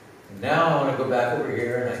 And now I want to go back over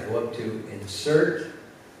here and I go up to Insert.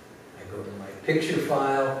 I go to my picture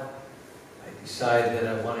file. I decide that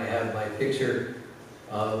I want to have my picture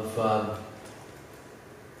of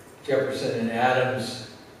Jefferson and Adams,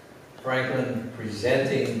 Franklin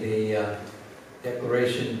presenting the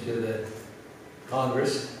Declaration to the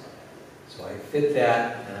Congress. So I fit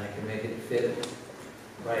that, and I can make it fit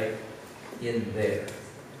right in there.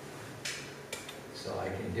 So I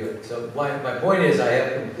can do it. So my point is I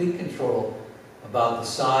have complete control about the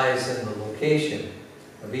size and the location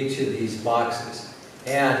of each of these boxes.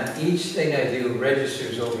 And each thing I do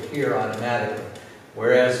registers over here automatically.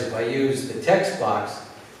 Whereas if I use the text box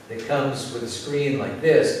that comes with a screen like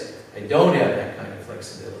this, I don't have that kind of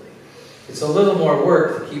flexibility. It's a little more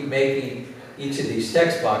work to keep making each of these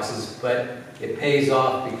text boxes, but it pays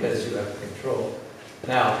off because you have control.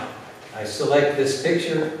 Now, I select this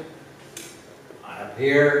picture. Up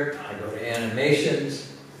here, I go to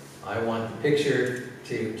Animations. I want the picture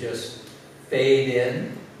to just fade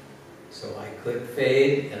in. So I click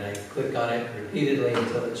Fade, and I click on it repeatedly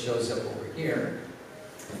until it shows up over here.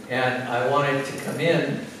 And I want it to come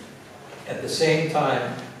in at the same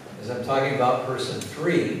time as I'm talking about person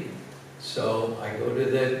 3. So I go to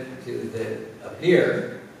the up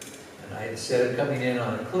here, and instead of coming in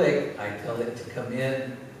on a click, I tell it to come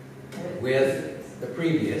in with the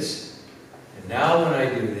previous. And now when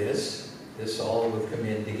I do this, this all will come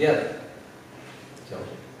in together. So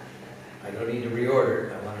I don't need to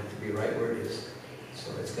reorder it. I want it to be right where it is.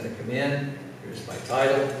 So it's going to come in. Here's my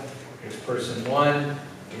title. Here's person 1.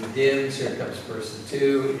 It dims. Here comes person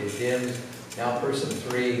 2. It dims. Now person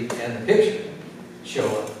 3 and the picture show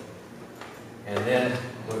up. And then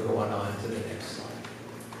we're going on to the next slide.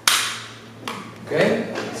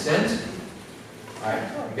 Okay? Makes sense? All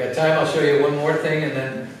right. We got time. I'll show you one more thing, and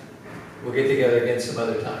then we'll get together again some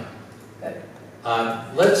other time.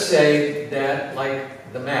 Let's say that,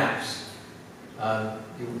 like the maps,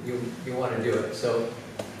 you want to do it. So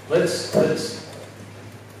let's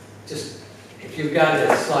just, if you've got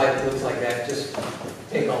a slide that looks like that, just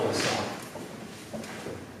take all this off.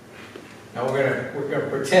 Now we're gonna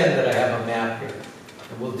pretend that I have a map here.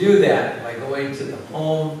 And we'll do that by going to the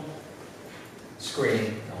home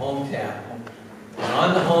screen, the home tab. And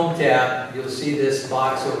on the home tab, you'll see this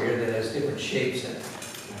box over here that has different shapes in it.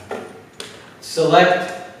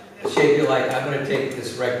 Select a shape you like. I'm going to take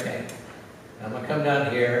this rectangle. And I'm going to come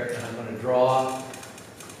down here and I'm going to draw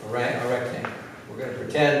a rectangle. We're going to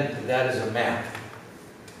pretend that that is a map.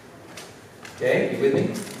 Okay, you with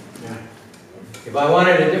me? Yeah. If I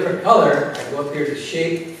wanted a different color, I go up here to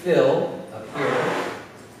Shape Fill, up here,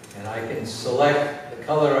 and I can select the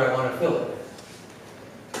color I want to fill it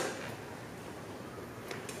with.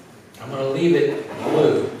 I'm going to leave it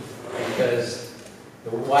blue because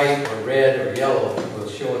the white or red or yellow will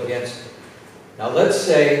show against it. Now let's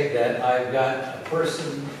say that I've got a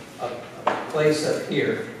person, a place up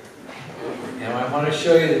here, and I want to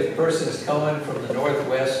show you that the person is coming from the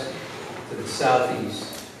northwest to the southeast.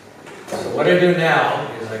 So what I do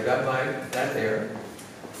now is I got that there,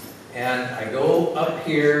 and I go up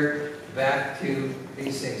here back to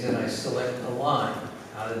these things and I select a line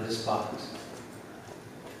out of this box.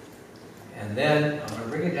 And then I'm going to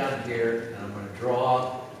bring it down here and I'm going to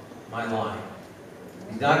draw my line.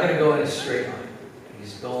 He's not going to go in a straight line.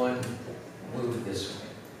 He's going to move this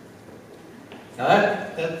way. Now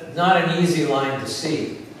that's not an easy line to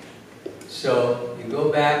see. So you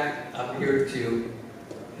go back up here to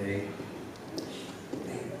the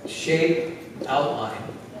shape outline,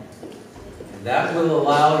 and that will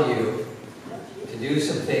allow you to do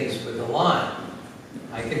some things with the line.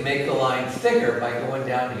 I can make the line thicker by going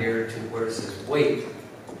down here to where it says weight.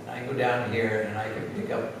 And I go down here and I can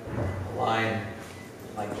pick up a line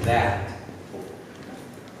like that.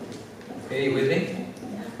 Okay, you with me?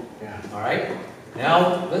 Yeah. All right.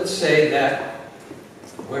 Now let's say that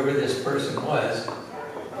whoever this person was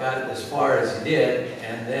got as far as he did,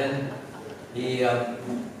 and then he had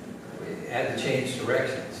to change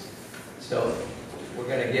directions. So we're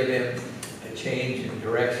going to give him a change in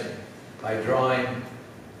direction by drawing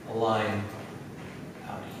a line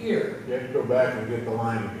out here. You have to go back and get the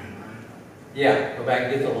line again, right? Yeah, go back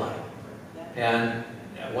and get the line. And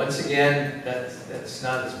once again, that's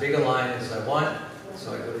not as big a line as I want.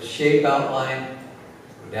 So I go to Shape Outline,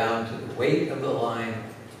 go down to the weight of the line,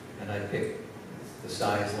 and I pick the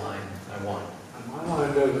size line I want. And my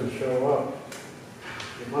line doesn't show up.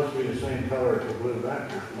 It must be the same color as the blue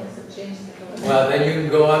background. Yes, it changed the color. Well, then you can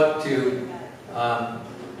go up to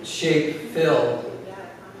Shape Fill,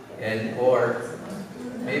 and or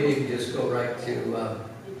maybe you can just go right to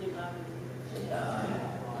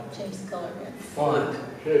Change the color again. Font.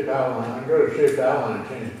 Shape outline. I can go to shape outline and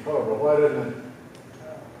change the color, but why doesn't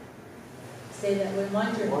Say that with one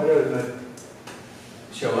it, turn. why doesn't it,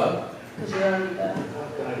 Show up. Because you already got. how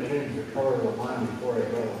can I change the color of the line before I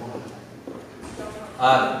draw the line?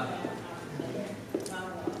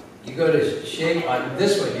 You go to Shape, on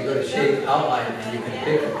this one, you go to Shape Outline, and you can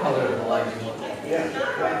pick the color of the line you want. Yeah,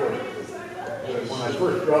 exactly. But when I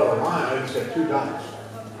first draw the line, I just had two dots,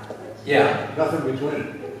 Yeah, nothing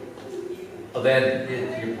between. well then,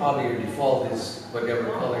 your probably your default is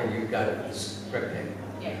whatever color you've got in this rectangle.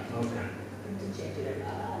 Yeah. Okay. Change it.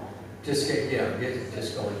 Just get,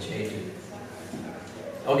 just go and change it.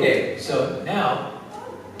 Okay, so now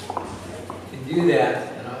you can do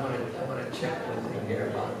that, and I want to check one thing here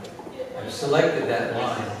about. I've selected that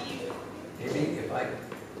line. Maybe if I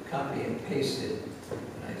copy and paste it,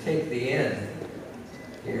 and I take the end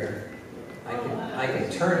here, I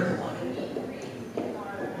can turn the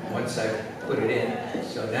line once I put it in.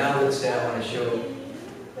 So now let's say I want to show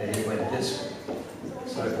that he went this way.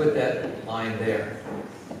 So I put that line there,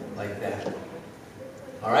 like that.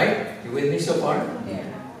 All right, you with me so far? Yeah.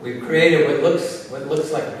 We've created what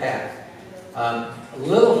looks like a path. A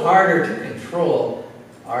little harder to control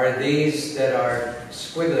are these that are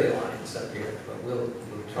squiggly lines up here, but we'll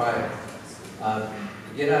try it.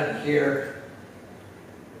 Get out here,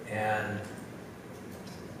 and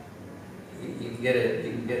you can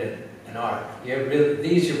get an arc.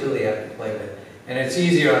 These you really have to play with, and it's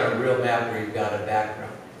easier on a real map where you've got a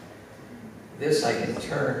background. This I can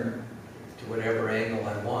turn to whatever angle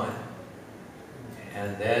I want,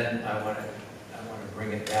 and then I want to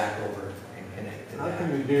bring it back over and connect to How that.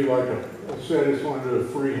 can you do like let's say I just want to do a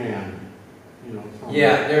freehand, you know? something.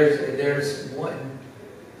 Yeah, there's one.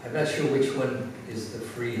 I'm not sure which one is the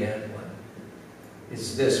freehand one.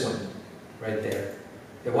 It's this one, right there.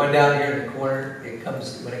 The one down here in the corner.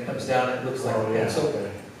 When it comes down, it looks like a yeah, pencil.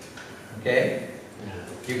 okay. Okay,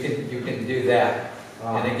 Yeah. you can do that.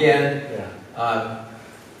 And again, Yeah.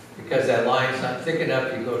 because that line's not thick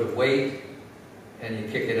enough, you go to weight and you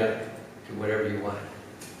kick it up to whatever you want.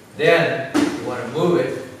 Then you want to move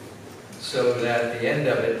it so that the end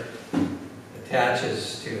of it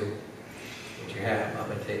attaches to what you have. I'm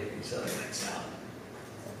going to take these other ones out.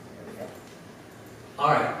 All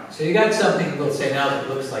right, so you got something, we'll say now that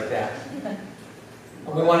looks like that.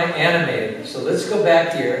 And we want to animate it. So let's go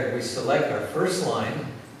back here and we select our first line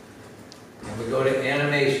and we go to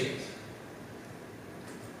animations.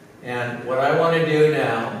 And what I want to do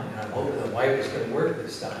now, and I'm hoping the white is going to work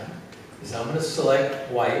this time, is I'm going to select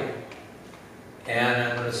white and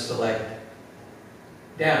I'm going to select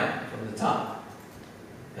down from the top.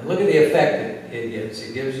 And look at the effect it gives.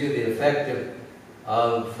 It gives you the effect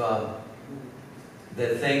of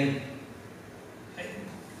the thing.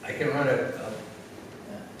 I can run a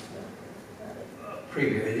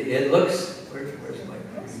preview. It looks, where's my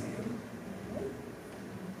preview?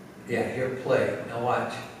 Yeah, here, play. Now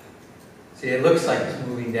watch. See, it looks like it's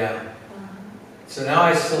moving down. So now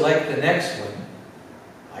I select the next one.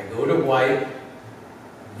 I go to white.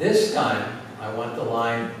 This time, I want the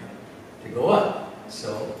line to go up.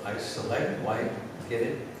 So I select white, get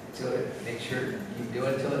it to it, make sure, keep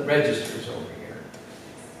doing it until it registers over here.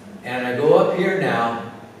 And I go up here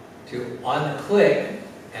now to on the click,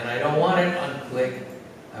 and I don't want it on click,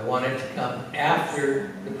 I want it to come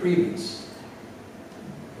after the previous.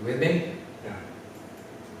 You with me? Yeah.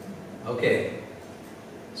 Okay.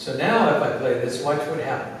 So now if I play this, watch what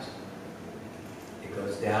happens. It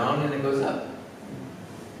goes down and it goes up.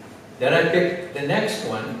 Then I pick the next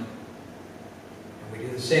one, and we do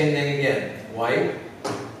the same thing again. White,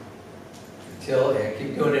 until, and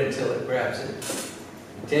keep doing it until it grabs it.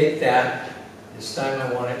 You take that, this time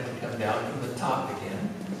I want it to come down from the top again.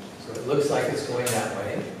 So it looks like it's going that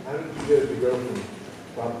way. How did you get it to go from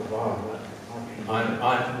top to bottom? That option?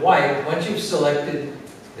 On white, once you've selected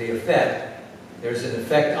the effect, there's an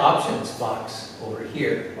effect options box over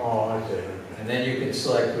here. Oh, I see. And then you can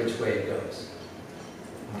select which way it goes.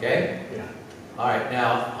 Okay? Yeah. All right,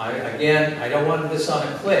 now, I don't want this on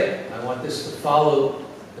a click. I want this to follow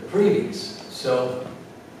the previous. So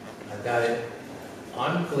I've got it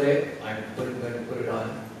on click. I'm going to put it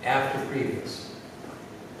on after previous.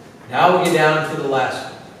 Now we get down to the last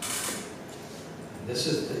one. This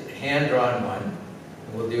is the hand-drawn one.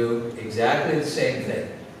 And we'll do exactly the same thing.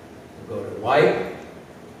 We'll go to white.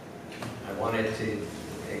 I want it to,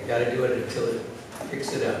 I've got to do it until it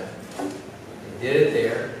picks it up. I did it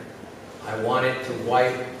there. I want it to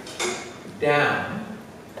wipe down.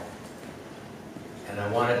 And I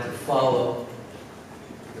want it to follow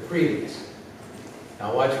the previous.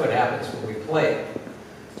 Now watch what happens when we play it.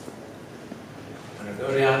 I'm going to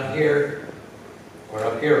go down here, or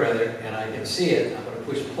up here rather, and I can see it. I'm going to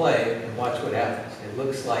push play and watch what happens. It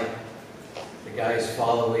looks like the guy's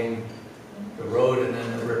following the road and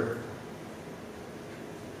then the river.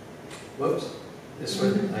 Whoops. This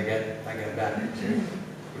one, I got backwards here.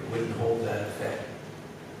 It wouldn't hold that effect.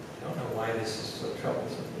 I don't know why this is so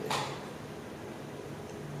troublesome today.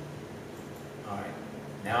 All right,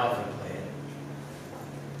 now if I play it.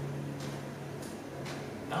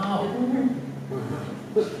 No.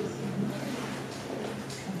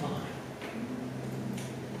 Come on.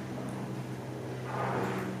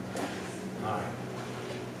 All right.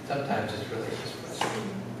 Sometimes it's really just frustrating.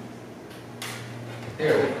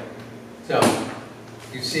 There we go. So,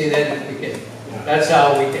 you see that we can, that's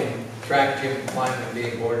how we can track Jim Kleinman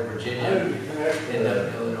being born in How Virginia did you connect and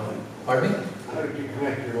Illinois. Pardon me? How did you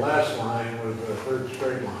connect your last line with the third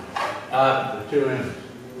straight line? The two ends.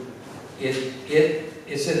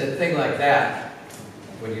 It's in a thing like that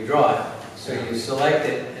when you draw it. So you select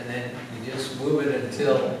it and then you just move it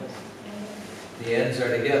until the ends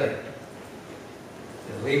are together.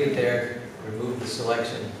 And leave it there, remove the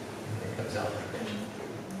selection, and it comes out like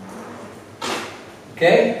that.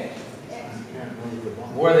 Okay? You can't move the ball.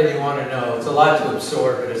 More than you want to know. It's a lot to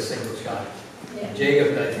absorb in a single shot. Yeah.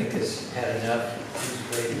 Jacob, I think, has had enough.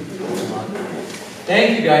 He's waiting too long.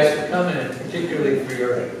 Thank you guys for coming, and particularly for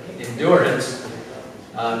your endurance.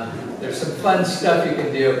 There's some fun stuff you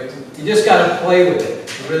can do. You just got to play with it.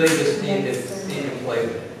 You really just need to play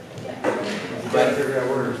with it. You got to figure out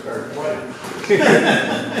where to start playing.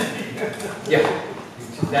 Yeah,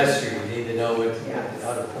 that's true. You need to know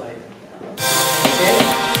how to play.